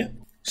here.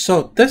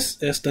 So this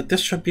is the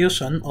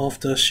distribution of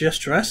the shear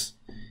stress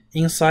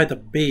inside the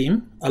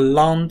beam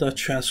along the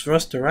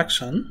transverse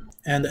direction,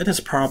 and it is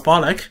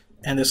parabolic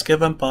and is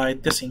given by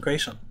this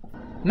equation.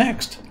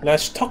 Next,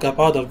 let's talk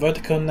about the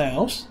vertical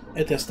nails.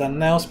 It is the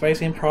nail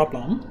spacing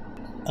problem.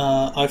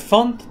 I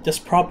found this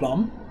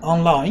problem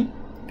online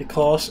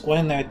because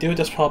when I do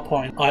this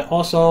PowerPoint, I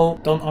also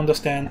don't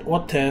understand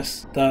what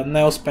is the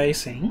nail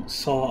spacing,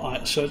 so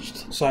I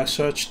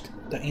searched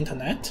the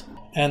internet.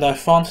 And I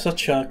found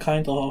such a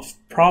kind of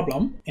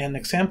problem, an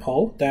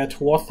example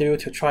that worth you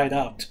to try it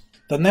out.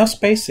 The nail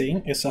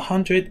spacing is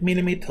 100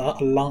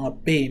 mm along a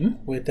beam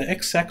with the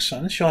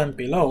x-section shown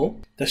below.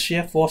 The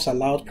shear force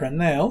allowed per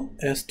nail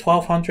is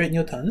 1200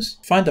 newtons.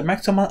 Find the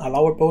maximum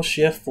allowable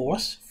shear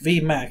force,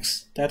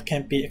 Vmax, that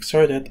can be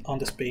exerted on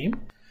this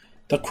beam.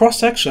 The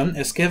cross-section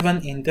is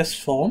given in this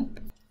form,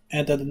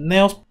 and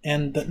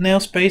the nail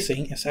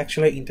spacing is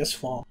actually in this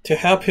form. To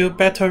help you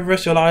better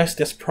visualize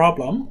this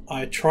problem,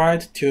 I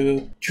tried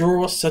to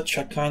draw such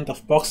a kind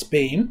of box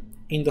beam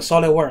in the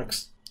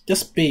SolidWorks.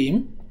 This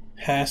beam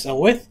has a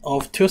width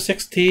of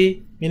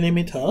 260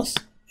 mm,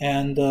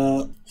 and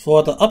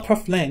for the upper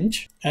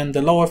flange and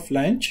the lower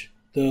flange,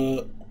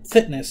 the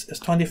thickness is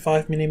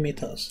 25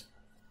 mm.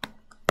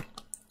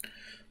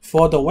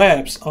 For the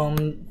webs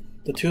on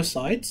the two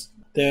sides,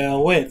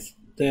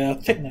 their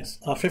thickness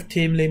are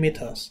 50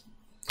 mm.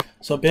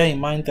 So bear in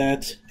mind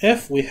that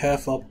if we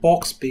have a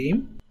box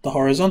beam, the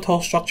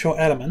horizontal structural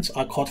elements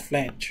are called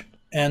flange,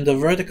 and the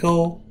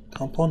vertical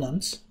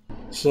components.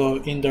 So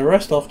in the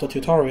rest of the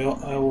tutorial,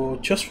 I will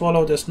just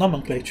follow this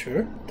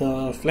nomenclature,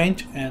 the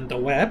flange and the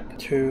web,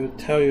 to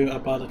tell you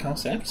about the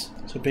concepts.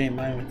 So bear in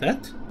mind with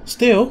that.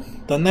 Still,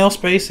 the nail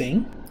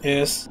spacing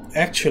is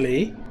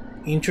actually,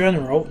 in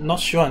general,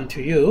 not shown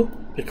to you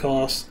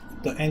because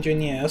the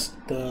engineers,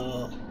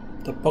 the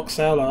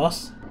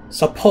booksellers,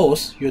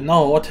 suppose you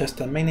know what is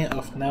the meaning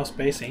of nail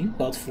spacing,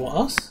 but for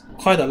us,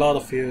 quite a lot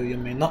of you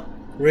may not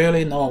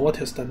really know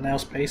what is the nail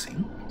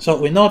spacing. So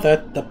we know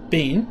that the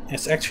beam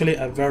is actually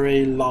a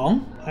very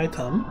long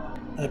item.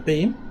 A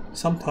beam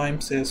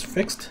sometimes is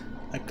fixed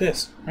like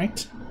this,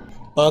 right?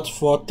 But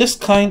for this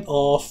kind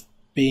of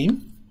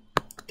beam,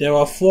 there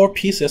are 4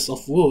 pieces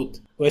of wood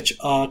which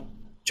are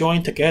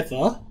joined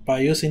together by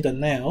using the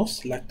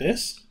nails like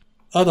this.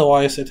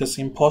 Otherwise, it is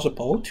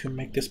impossible to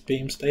make this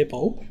beam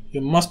stable.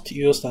 You must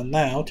use the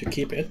nail to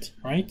keep it,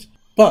 right?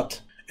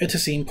 But it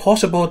is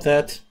impossible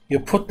that you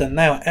put the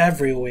nail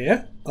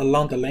everywhere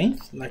along the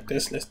length, like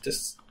this,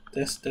 this.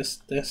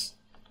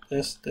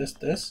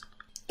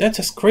 That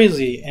is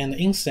crazy and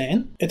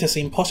insane. It is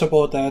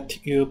impossible that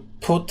you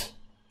put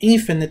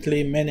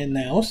infinitely many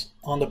nails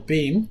on the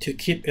beam to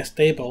keep it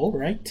stable,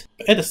 right?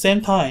 But at the same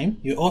time,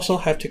 you also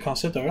have to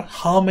consider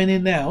how many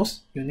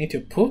nails you need to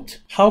put.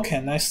 How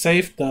can I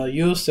save the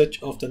usage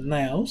of the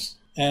nails?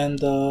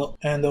 And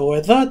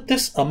whether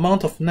this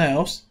amount of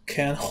nails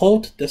can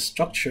hold the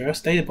structure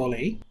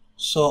stably.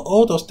 So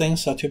all those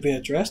things are to be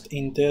addressed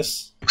in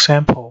this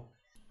example.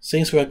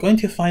 Since we are going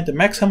to find the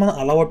maximum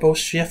allowable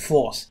shear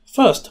force,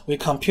 first we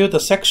compute the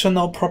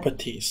sectional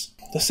properties.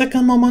 The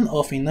second moment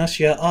of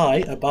inertia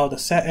I about the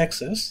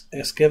z-axis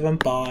is given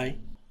by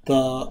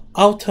the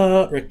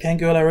outer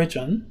rectangular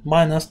region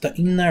minus the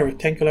inner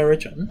rectangular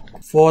region.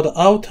 For the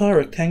outer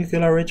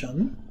rectangular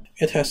region,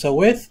 it has a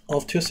width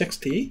of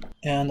 260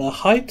 and a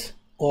height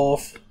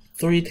of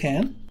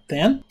 310.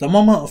 Then the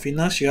moment of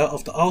inertia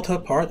of the outer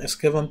part is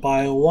given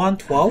by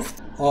 1/12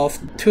 of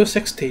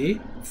 260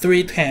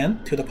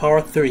 310 to the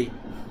power 3.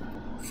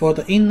 For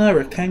the inner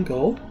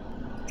rectangle,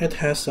 it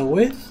has a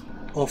width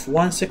of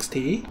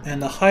 160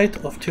 and a height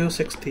of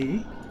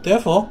 260.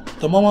 Therefore,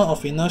 the moment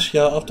of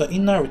inertia of the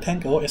inner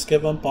rectangle is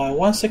given by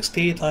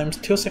 160 times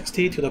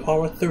 260 to the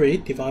power 3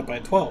 divided by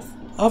 12.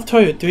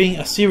 After you're doing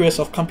a series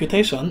of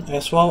computation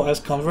as well as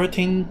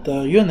converting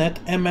the unit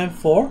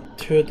mm4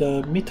 to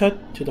the meter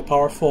to the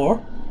power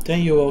 4,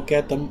 then you will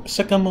get the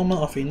second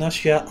moment of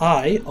inertia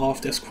I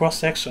of this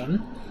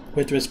cross-section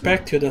with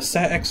respect to the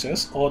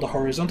z-axis or the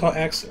horizontal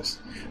axis,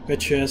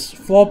 which is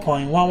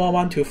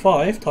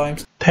 4.11125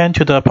 times 10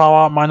 to the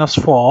power minus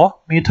 4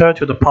 meter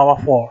to the power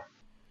 4.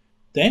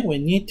 Then we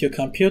need to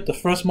compute the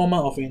first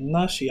moment of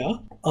inertia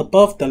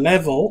above the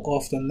level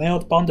of the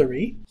nailed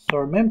boundary. So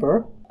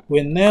remember,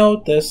 we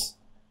nailed this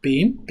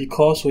beam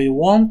because we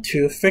want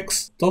to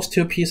fix those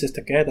two pieces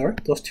together,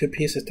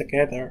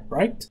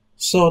 right?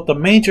 So the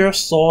major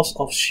source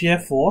of shear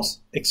force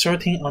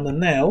exerting on the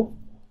nail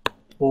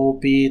will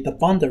be the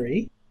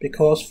boundary,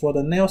 because for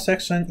the nail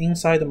section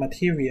inside the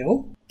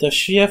material, the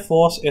shear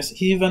force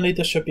is evenly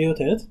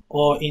distributed,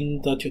 or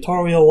in the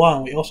tutorial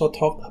 1 we also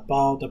talked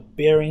about the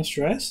bearing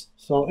stress.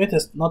 So it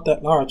is not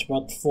that large,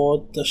 but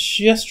for the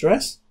shear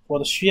stress, for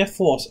the shear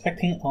force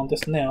acting on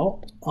this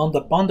nail on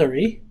the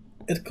boundary,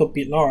 it could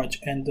be large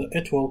and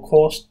it will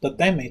cause the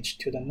damage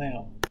to the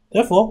nail.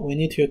 Therefore, we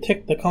need to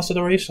take the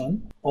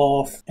consideration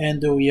of,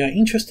 and we are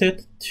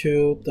interested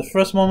to the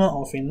first moment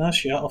of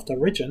inertia of the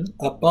region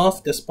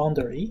above this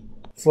boundary.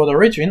 For the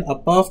region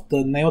above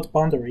the nailed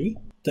boundary,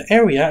 the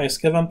area is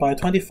given by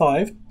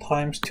 25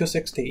 times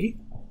 260,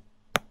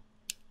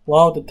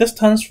 while the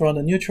distance from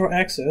the neutral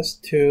axis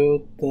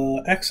to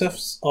the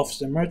axis of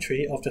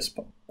symmetry of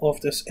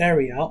this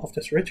area, of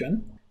this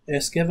region,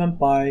 is given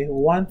by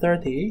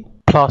 130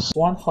 plus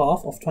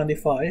 1/2 of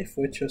 25,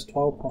 which is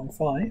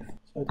 12.5.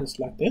 So it is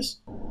like this.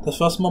 The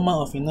first moment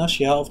of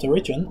inertia of the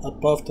region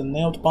above the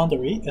nailed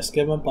boundary is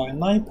given by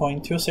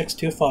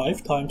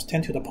 9.2625 times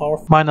 10 to the power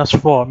minus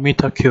 4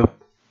 meter cubed.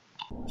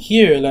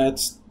 Here,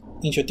 let's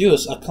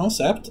introduce a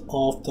concept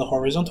of the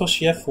horizontal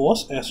shear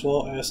force as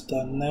well as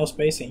the nail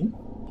spacing.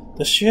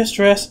 The shear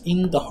stress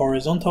in the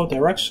horizontal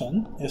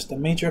direction is the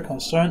major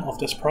concern of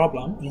this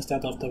problem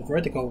instead of the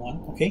vertical one,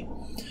 okay?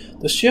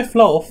 The shear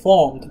flow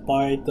formed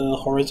by the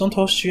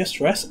horizontal shear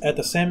stress at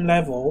the same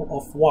level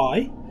of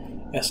y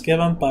is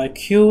given by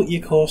Q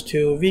equals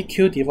to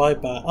VQ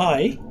divided by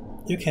I.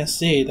 You can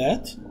see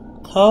that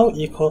tau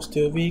equals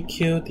to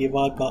VQ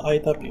divided by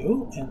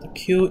IW and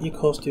Q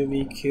equals to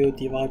VQ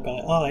divided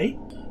by I,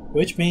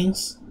 which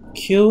means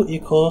Q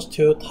equals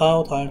to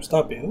tau times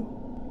W.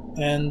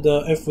 And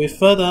if we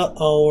further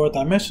our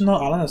dimensional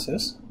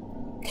analysis,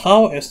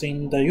 tau is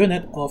in the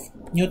unit of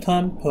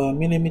Newton per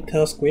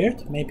millimeter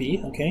squared,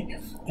 maybe, okay,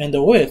 and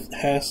the width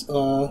has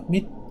a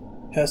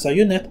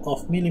unit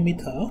of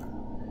millimeter,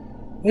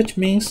 which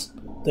means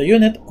the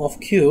unit of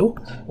Q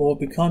will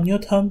become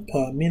Newton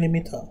per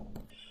millimeter.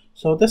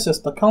 So this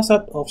is the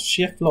concept of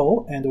shear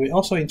flow, and we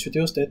also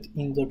introduced it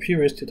in the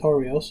previous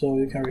tutorial, so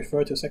you can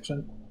refer to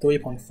section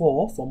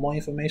 3.4 for more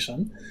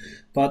information.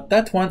 But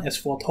that one is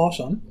for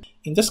torsion.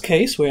 In this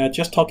case, we are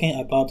just talking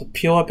about the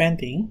pure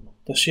bending,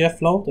 the shear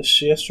flow, the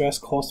shear stress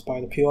caused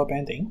by the pure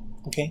bending,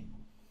 okay?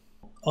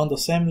 On the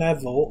same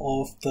level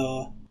of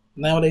the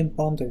nailing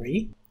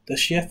boundary, the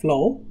shear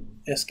flow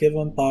is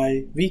given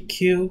by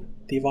VQ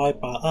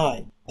divided by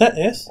I. That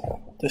is,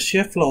 the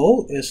shear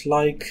flow is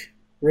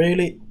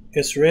really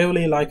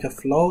like a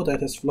flow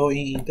that is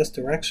flowing in this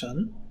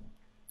direction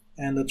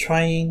and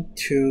trying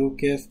to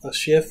give a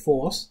shear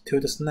force to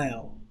this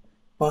nail.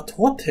 But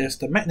what is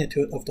the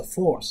magnitude of the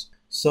force?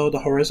 So the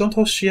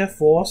horizontal shear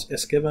force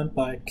is given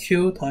by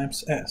Q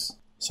times S.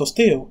 So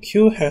still,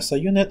 Q has a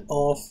unit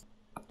of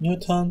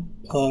Newton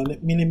per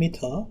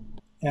millimeter,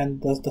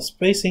 and the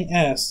spacing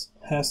S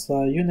has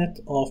a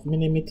unit of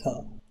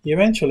millimeter.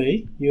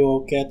 Eventually, you will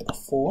get a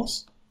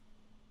force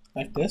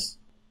like this.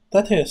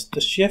 That is,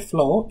 the shear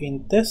flow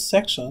in this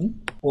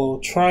section will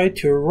try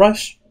to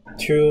rush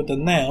to the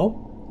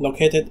nail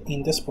located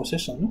in this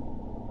position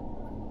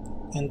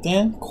and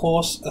then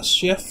cause a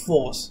shear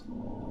force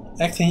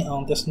acting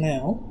on this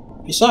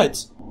nail.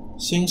 Besides,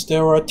 since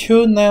there are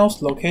two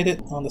nails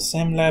located on the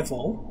same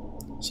level,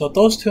 so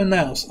those two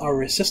nails are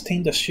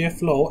resisting the shear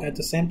flow at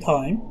the same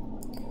time.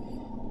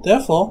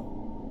 Therefore,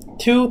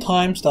 2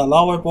 times the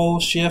allowable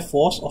shear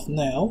force of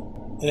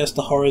nail is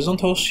the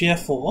horizontal shear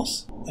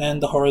force,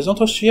 and the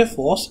horizontal shear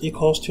force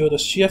equals to the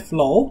shear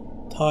flow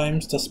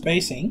times the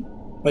spacing.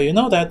 But you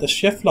know that the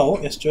shear flow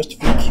is just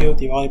VQ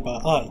divided by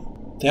I.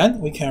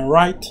 Then we can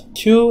write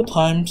 2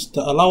 times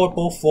the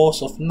allowable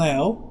force of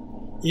nail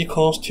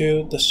equals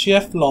to the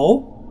shear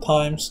flow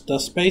times the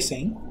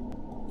spacing,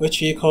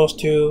 which equals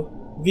to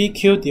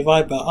VQ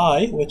divided by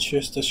I, which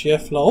is the shear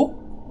flow,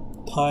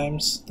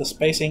 times the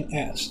spacing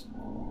s.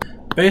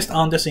 Based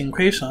on this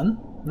equation,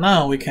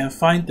 now we can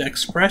find the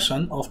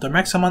expression of the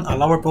maximum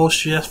allowable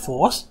shear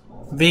force,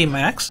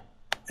 Vmax.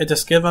 It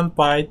is given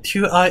by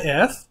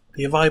 2If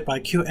divided by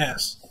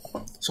Qs.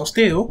 So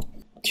still,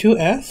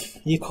 2F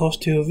equals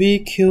to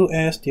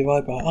VQS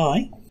divided by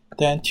I,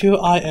 then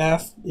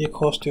 2If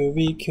equals to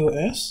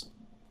VQS,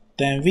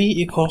 then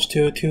V equals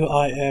to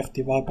 2If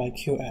divided by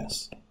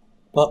Qs.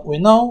 But we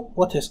know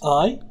what is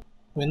I,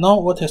 we know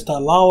what is the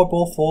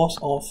allowable force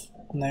of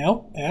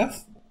nail,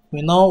 F,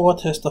 we know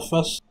what is the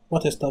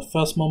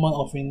first moment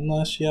of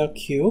inertia,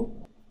 Q,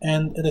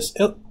 and it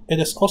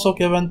is also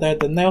given that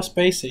the nail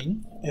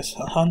spacing is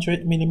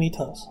 100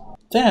 millimeters.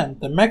 Then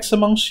the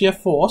maximum shear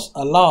force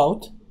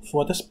allowed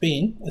for this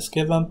beam is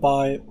given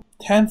by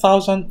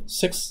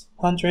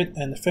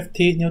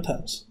 10,650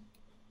 newtons.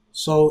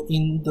 So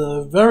in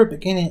the very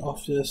beginning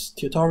of this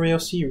tutorial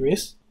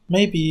series,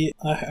 maybe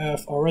I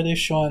have already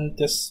shown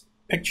this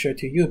picture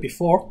to you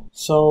before.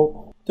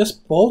 So this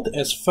bolt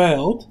is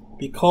failed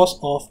because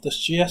of the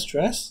shear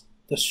stress,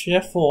 the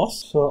shear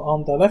force. So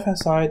on the left hand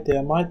side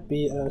there might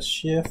be a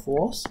shear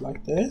force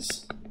like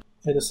this.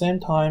 At the same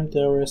time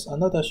there is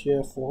another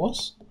shear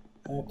force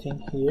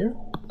acting here.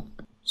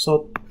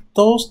 So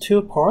those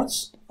two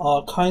parts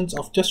are kinds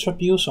of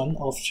distribution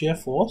of shear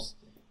force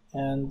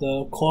and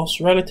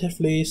cause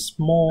relatively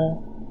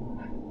small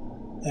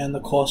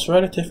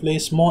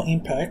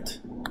impact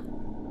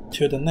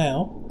to the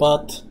nail.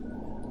 But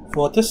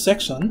for this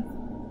section,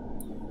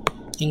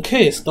 in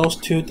case those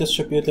two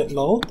distributed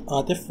loads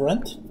are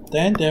different,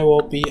 then there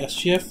will be a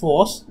shear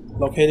force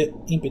located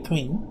in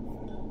between.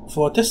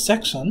 For this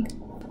section,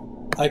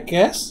 I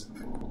guess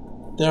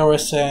there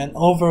is an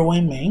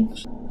overwhelming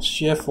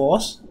shear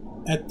force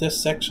at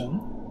this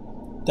section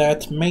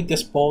that made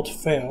this bolt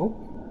fail.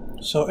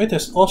 So it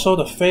is also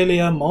the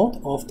failure mode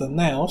of the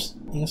nails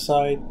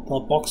inside the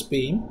box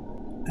beam,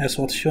 as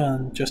was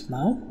shown just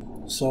now.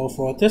 So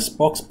for this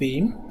box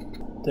beam,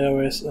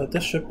 there is a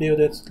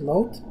distributed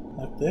load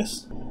like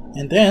this,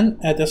 and then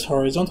at this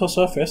horizontal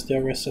surface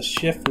there is a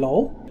shear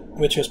flow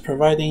which is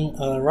providing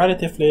a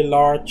relatively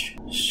large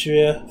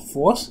shear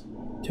force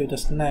to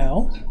this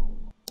nail.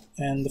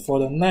 And for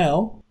the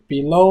nail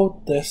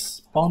below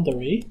this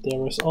boundary,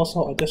 there is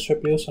also a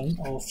distribution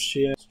of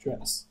shear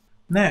stress.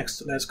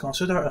 Next, let's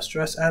consider a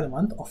stress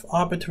element of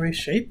arbitrary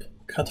shape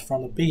cut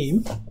from the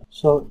beam.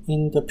 So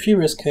in the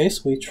previous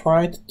case, we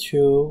tried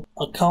to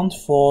account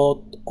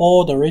for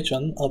all the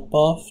region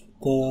above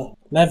the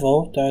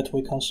level that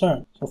we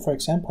concern. So for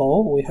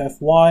example, we have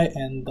y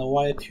and the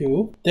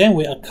y2, then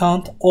we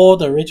account all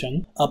the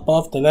region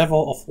above the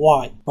level of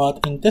y.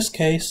 But in this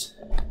case,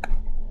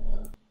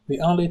 we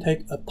only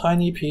take a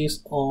tiny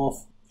piece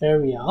of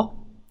area,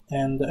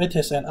 and it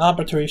is an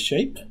arbitrary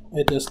shape.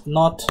 It is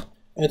not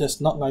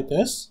like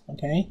this,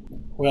 okay?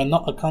 We are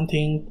not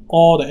accounting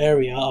all the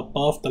area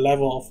above the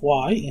level of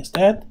y.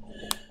 Instead,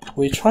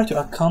 we try to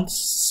account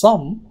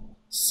some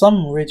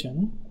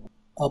region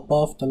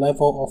above the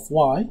level of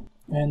y,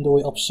 and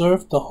we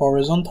observe the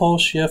horizontal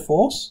shear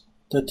force,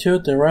 the two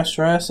direct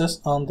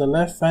stresses on the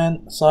left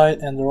hand side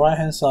and the right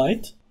hand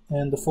side,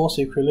 and the force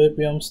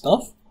equilibrium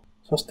stuff.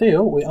 So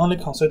still, we only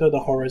consider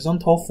the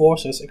horizontal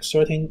forces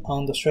exerting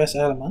on the stress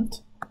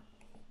element.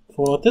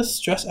 For this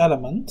stress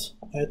element,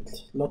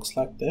 it looks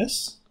like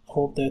this.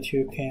 Hope that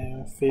you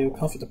can feel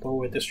comfortable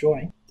with this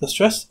drawing. The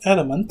stress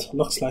element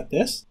looks like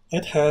this.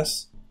 It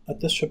has a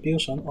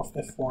distribution of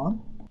F1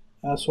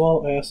 as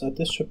well as a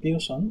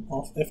distribution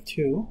of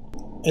F2.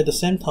 At the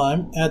same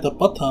time, at the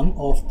bottom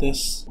of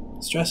this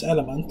stress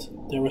element,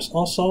 there is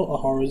also a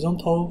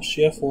horizontal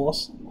shear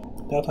force,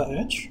 delta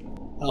H.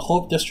 I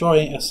hope this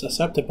drawing is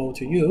acceptable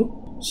to you.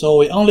 So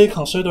we only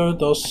consider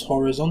those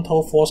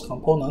horizontal force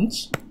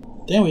components.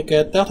 Then we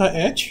get delta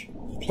H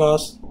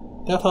plus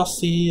delta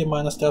C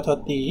minus delta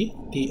D,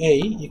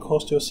 dA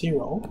equals to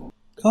 0.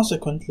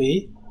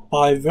 Consequently,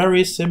 by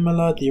very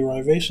similar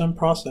derivation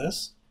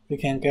process, we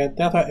can get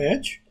delta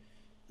H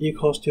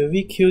equals to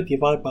VQ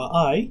divided by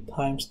I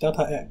times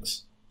delta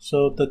X.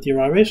 So the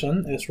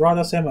derivation is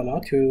rather similar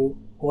to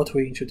what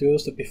we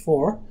introduced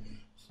before.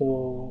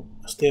 So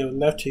still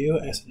left to you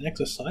as an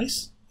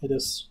exercise. It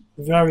is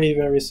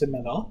very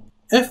similar.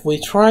 If we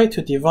try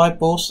to divide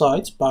both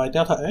sides by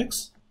delta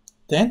X,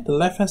 then the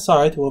left hand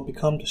side will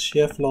become the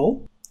shear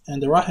flow,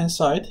 and the right hand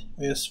side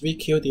is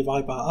VQ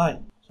divided by I.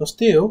 So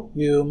still,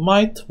 you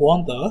might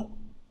wonder,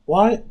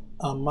 why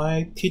am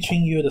I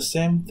teaching you the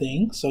same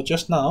thing? So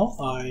just now,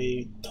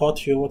 I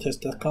taught you what is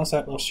the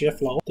concept of shear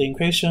flow. The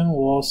equation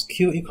was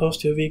Q equals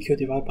to VQ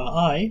divided by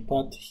I,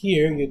 but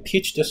here you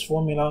teach this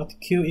formula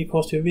Q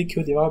equals to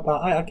VQ divided by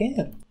I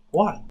again.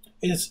 Why?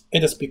 It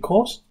is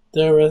because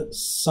there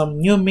is some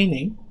new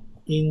meaning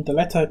in the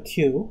letter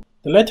Q.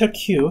 The letter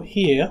Q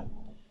here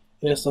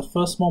is the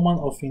first moment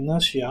of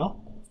inertia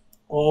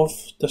of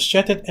the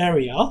shattered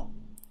area,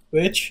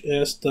 which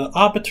is the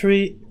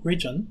arbitrary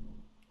region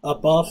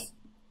above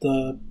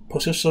the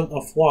position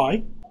of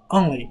y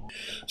only.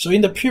 So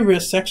in the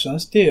previous section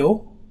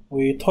still,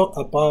 we talked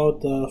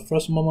about the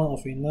first moment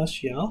of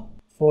inertia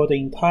for the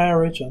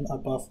entire region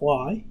above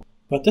y,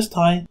 but this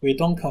time we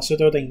don't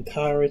consider the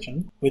entire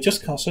region, we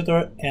just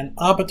consider an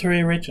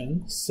arbitrary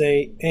region,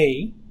 say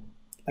A,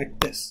 like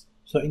this.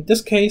 So in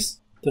this case,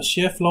 the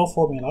shear flow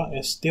formula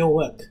is still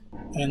weak,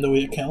 and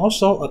we can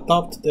also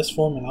adopt this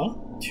formula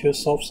to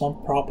solve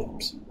some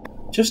problems.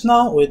 Just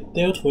now we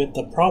dealt with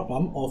the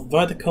problem of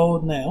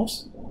vertical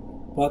nails,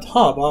 but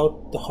how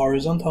about the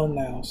horizontal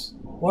nails?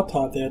 What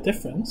are their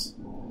difference?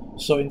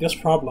 So in this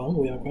problem,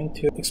 we are going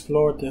to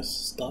explore this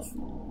stuff.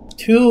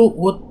 Two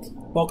wood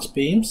box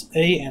beams,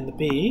 A and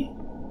B,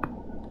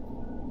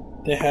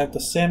 they have the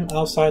same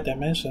outside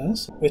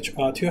dimensions, which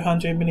are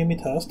 200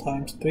 mm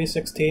times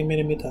 360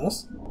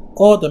 mm.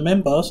 All the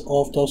members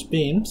of those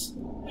beams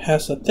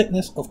has a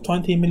thickness of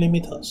 20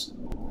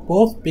 mm.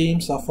 Both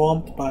beams are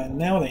formed by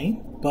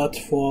nailing, but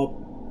for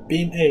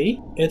beam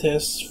A, it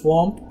is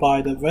formed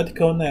by the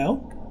vertical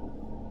nail.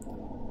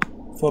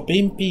 For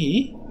beam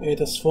B, it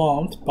is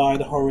formed by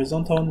the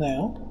horizontal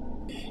nail.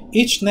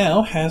 Each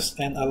nail has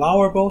an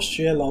allowable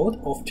shear load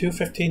of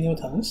 250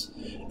 newtons,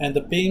 and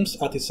the beams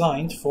are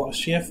designed for a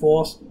shear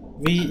force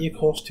V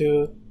equals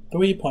to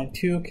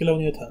 3.2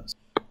 kilonewtons.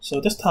 So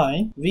this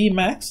time,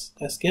 Vmax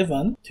is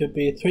given to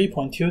be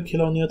 3.2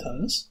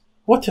 kilonewtons.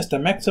 What is the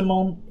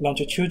maximum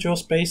longitudinal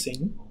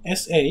spacing,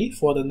 SA,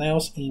 for the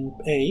nails in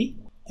A?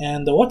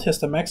 And what is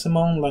the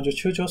maximum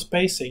longitudinal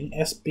spacing,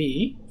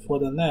 SB, for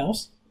the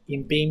nails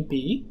in beam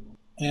B?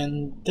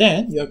 And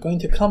then you are going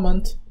to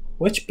comment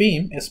which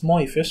beam is more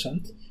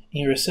efficient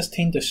in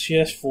resisting the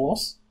shear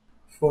force.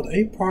 For the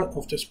A part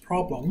of this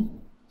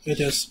problem, it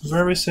is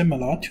very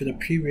similar to the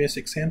previous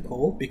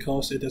example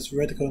because it is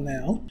vertical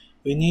nail.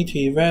 We need to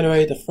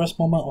evaluate the first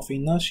moment of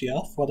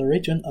inertia for the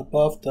region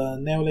above the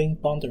nailing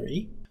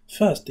boundary.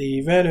 First,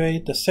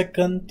 evaluate the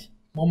second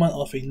moment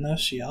of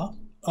inertia,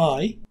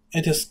 I.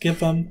 It is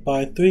given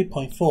by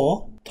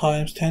 3.4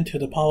 times 10 to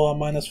the power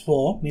minus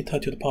 4 meter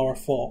to the power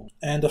 4.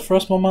 And the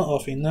first moment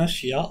of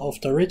inertia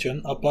of the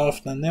region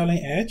above the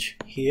nailing edge,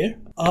 here,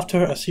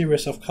 after a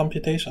series of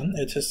computation,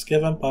 it is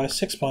given by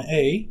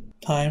 6.8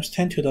 times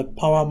 10 to the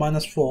power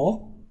minus 4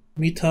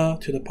 meter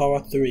to the power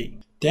 3.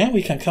 Then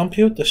we can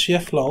compute the shear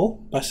flow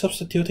by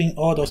substituting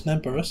all those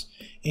numbers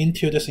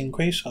into this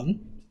equation.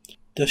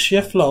 The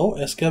shear flow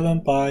is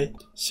given by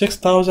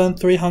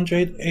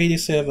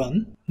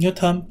 6,387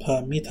 Newton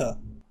per meter.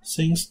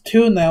 Since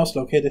two nails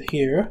located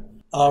here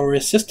are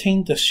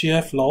resisting the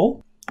shear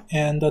flow,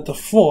 and the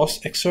force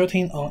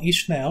exerting on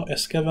each nail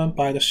is given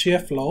by the shear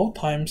flow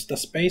times the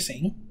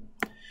spacing,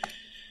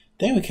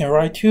 then we can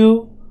write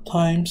 2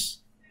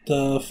 times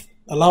the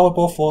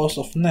allowable force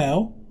of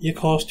nail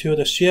equals to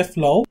the shear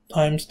flow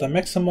times the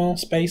maximum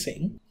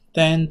spacing.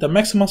 Then the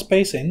maximum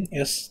spacing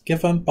is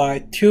given by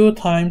 2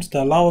 times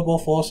the allowable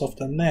force of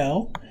the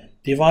nail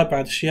divided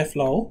by the shear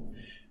flow,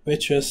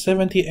 which is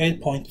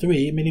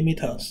 78.3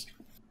 millimeters.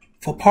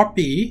 For part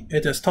B,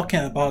 it is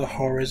talking about a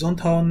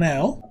horizontal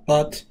nail,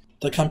 but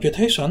the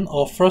computation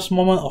of first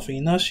moment of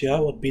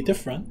inertia would be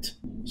different.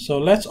 So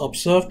let's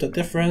observe the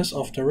difference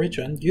of the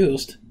region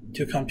used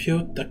to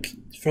compute the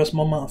first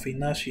moment of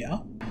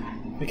inertia.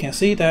 We can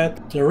see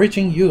that the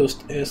region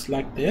used is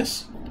like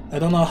this. I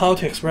don't know how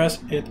to express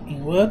it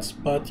in words,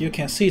 but you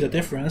can see the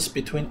difference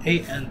between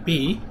A and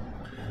B.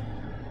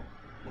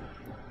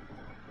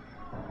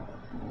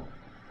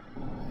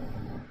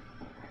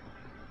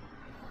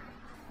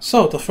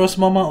 So the first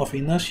moment of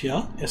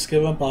inertia is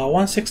given by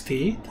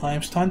 160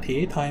 times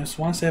 20 times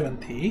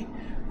 170,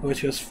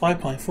 which is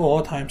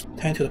 5.4 times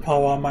 10 to the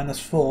power minus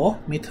 4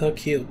 meter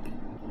cubed.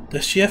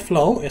 The shear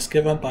flow is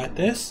given by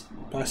this,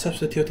 by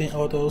substituting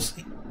all those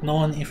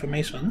known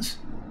informations.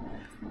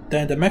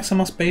 Then the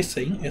maximum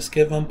spacing is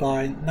given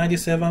by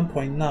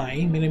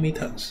 97.9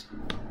 millimeters.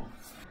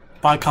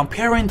 By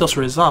comparing those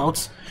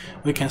results,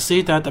 we can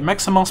see that the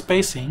maximum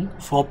spacing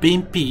for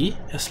beam B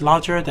is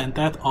larger than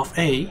that of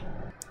A.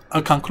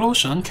 A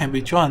conclusion can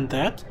be drawn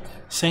that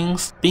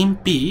since beam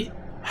B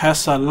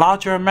has a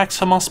larger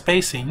maximum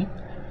spacing,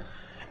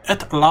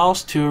 it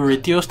allows to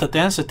reduce the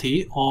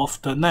density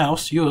of the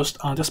nails used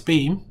on this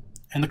beam,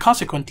 and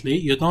consequently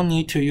you don't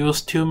need to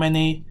use too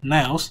many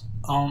nails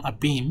on a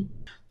beam.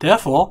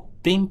 Therefore,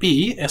 beam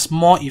B is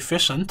more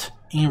efficient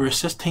in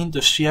resisting the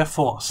shear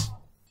force.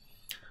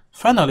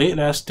 Finally,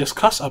 let's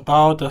discuss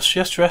about the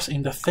shear stress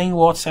in the thin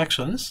wall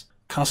sections.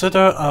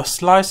 Consider a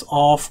slice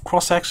of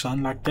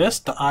cross-section like this,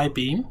 the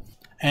I-beam,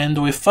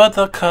 and we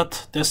further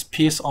cut this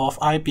piece of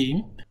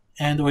I-beam,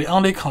 and we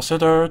only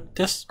consider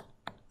this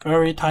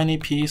very tiny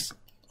piece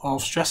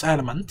of stress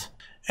element.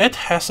 It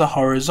has a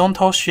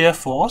horizontal shear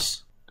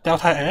force,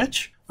 delta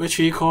H, which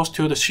equals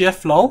to the shear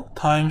flow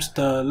times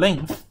the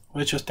length,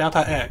 which is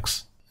delta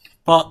X.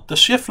 But the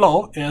shear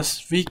flow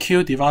is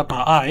VQ divided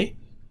by I,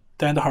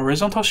 then the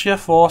horizontal shear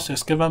force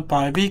is given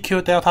by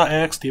VQ delta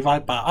X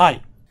divided by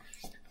I.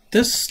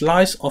 This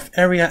slice of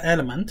area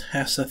element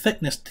has a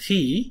thickness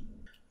T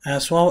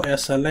as well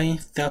as a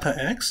length delta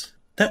X.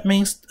 That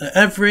means the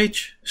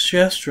average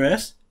shear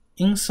stress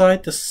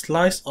inside the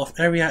slice of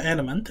area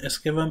element is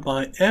given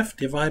by F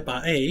divided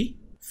by A.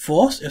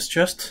 Force is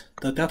just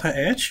the delta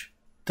H.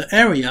 The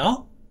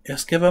area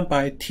is given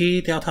by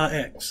T delta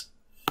X.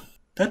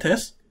 That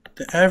is,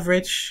 the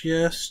average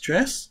shear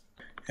stress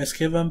is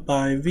given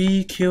by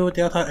VQ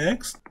delta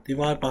X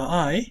divided by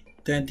I,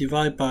 then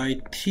divided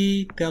by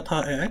T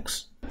delta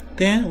X.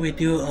 Then we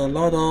do a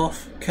lot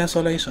of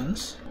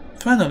cancellations.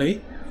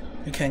 Finally,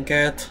 we can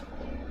get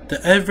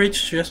the average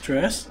shear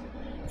stress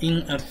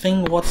in a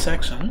thin wall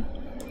section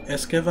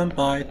is given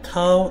by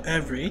tau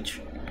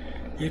average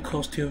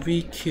equals to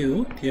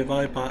VQ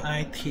divided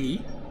by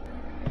IT.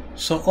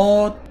 So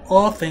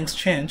all things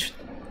changed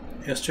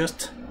is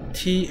just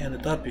T and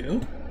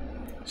W.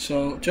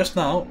 So just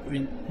now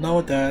we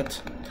know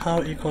that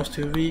tau equals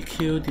to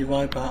VQ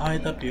divided by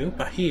IW,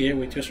 but here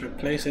we just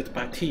replace it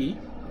by T,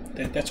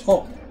 then that's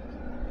all.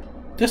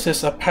 This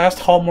is a past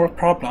homework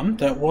problem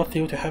that worth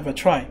you to have a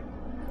try.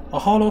 A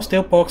hollow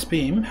steel box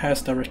beam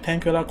has the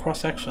rectangular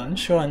cross-section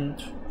shown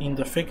in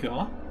the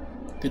figure.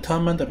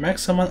 Determine the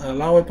maximum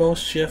allowable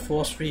shear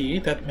force V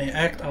that may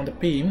act on the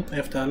beam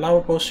if the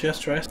allowable shear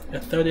stress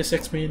is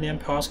 36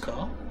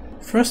 MPa.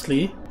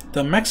 Firstly,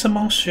 the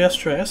maximum shear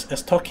stress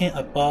is talking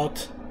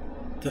about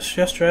the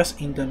shear stress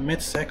in the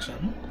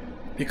midsection,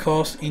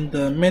 because in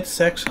the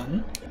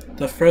midsection,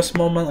 the first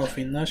moment of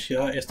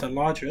inertia is the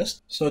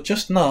largest. So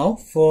just now,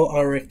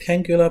 for a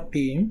rectangular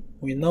beam,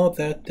 we know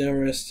that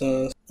there is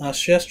a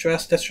shear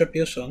stress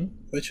distribution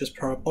which is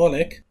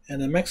parabolic,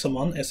 and the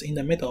maximum is in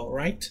the middle,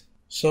 right?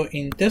 So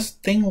in this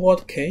thin wall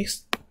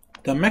case,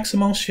 the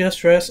maximum shear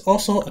stress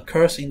also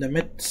occurs in the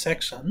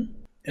midsection.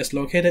 It's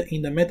located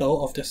in the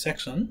middle of the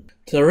section.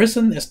 The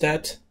reason is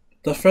that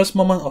the first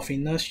moment of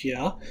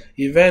inertia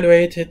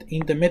evaluated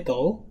in the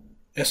middle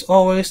is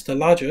always the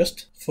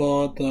largest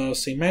for the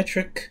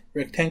symmetric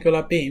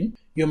rectangular beam.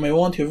 You may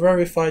want to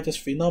verify this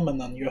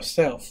phenomenon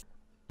yourself.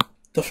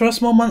 The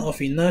first moment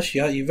of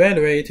inertia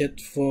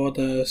evaluated for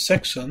the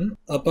section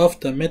above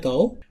the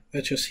middle,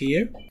 which is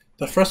here,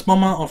 the first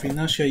moment of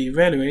inertia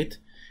evaluate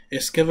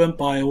is given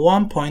by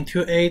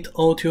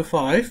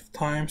 1.28025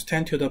 times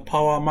 10 to the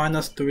power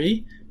minus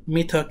 3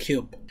 meter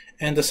cube.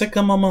 And the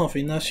second moment of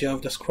inertia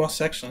of this cross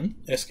section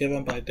is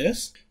given by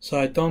this. So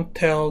I don't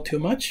tell too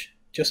much,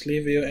 just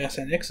leave you as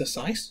an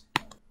exercise.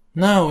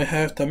 Now we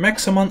have the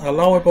maximum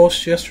allowable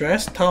shear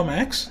stress, tau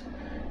max,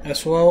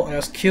 as well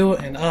as Q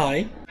and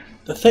I.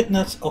 The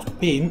thickness of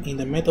beam in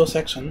the middle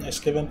section is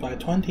given by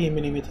 20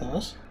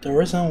 mm. The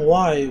reason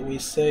why we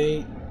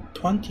say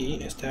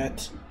 20 is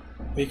that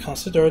we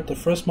consider the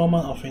first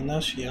moment of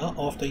inertia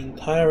of the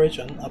entire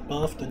region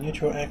above the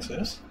neutral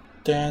axis.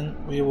 Then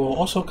we will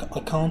also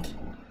account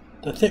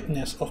the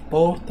thickness of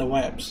both the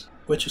webs,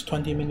 which is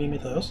 20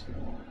 mm.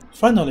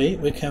 Finally,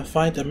 we can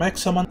find the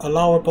maximum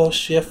allowable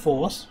shear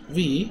force,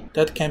 V,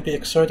 that can be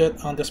exerted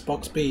on this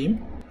box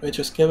beam, which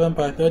is given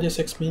by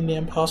 36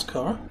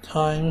 MPa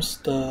times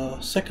the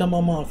second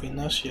moment of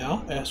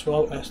inertia as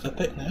well as the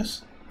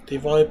thickness,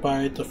 divided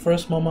by the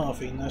first moment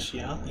of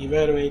inertia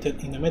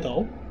evaluated in the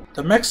middle.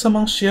 The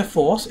maximum shear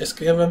force is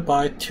given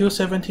by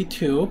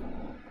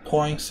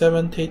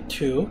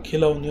 272.72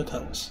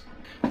 kilonewtons.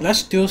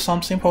 Let's do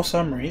some simple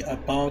summary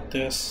about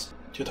this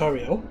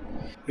tutorial.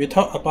 We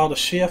talked about the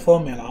shear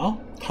formula,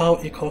 tau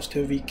equals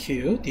to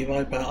VQ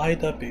divided by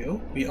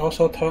IW. We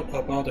also talked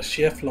about the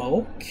shear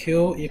flow,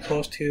 Q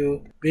equals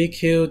to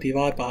VQ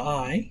divided by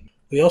I.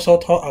 We also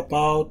talked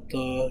about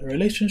the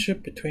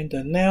relationship between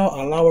the nail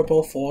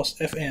allowable force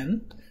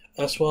Fn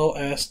as well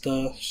as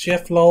the shear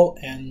flow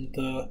and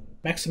the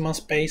maximum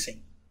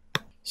spacing.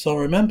 So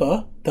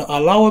remember, the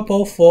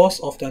allowable force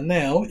of the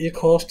nail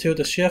equals to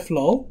the shear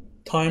flow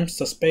times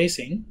the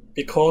spacing,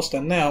 because the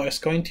nail is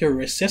going to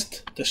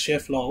resist the shear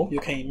flow, you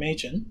can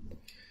imagine.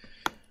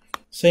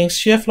 Since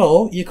shear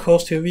flow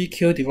equals to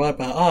VQ divided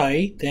by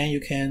I, then you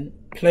can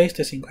place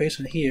this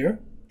equation here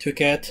to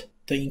get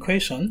the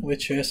equation,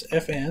 which is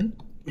Fn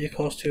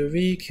equals to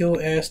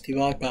VQS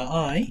divided by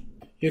I.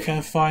 You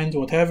can find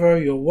whatever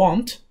you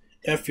want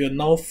if you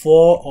know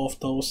 4 of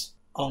those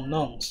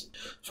unknowns.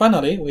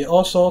 Finally, we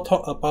also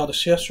talk about the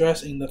shear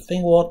stress in the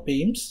thin wall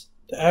beams.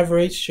 The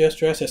average shear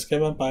stress is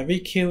given by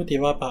VQ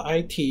divided by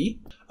IT.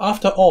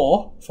 After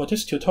all, for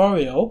this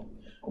tutorial,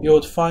 you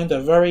would find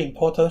a very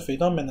important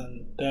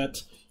phenomenon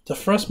that the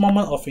first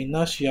moment of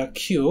inertia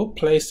Q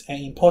plays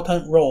an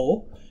important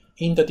role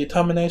in the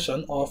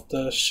determination of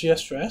the shear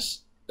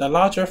stress. The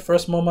larger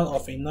first moment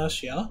of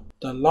inertia,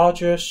 the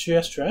larger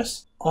shear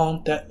stress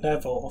on that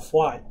level of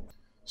Y.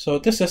 So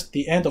this is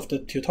the end of the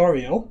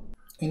tutorial.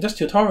 In this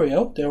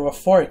tutorial, there were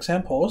 4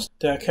 examples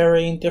that are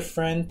carrying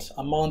different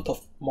amount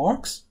of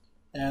marks.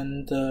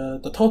 And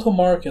the total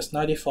mark is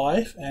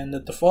 95, and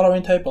the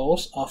following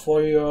tables are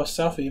for your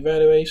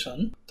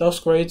self-evaluation. Those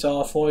grades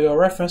are for your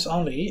reference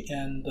only,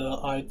 and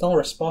I don't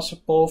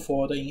responsible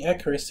for the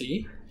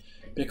inaccuracy,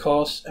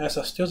 because as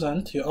a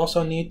student you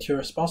also need to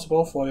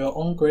responsible for your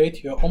own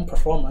grade, your own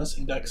performance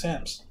in the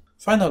exams.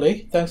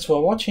 Finally, thanks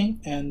for watching,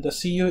 and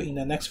see you in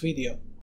the next video.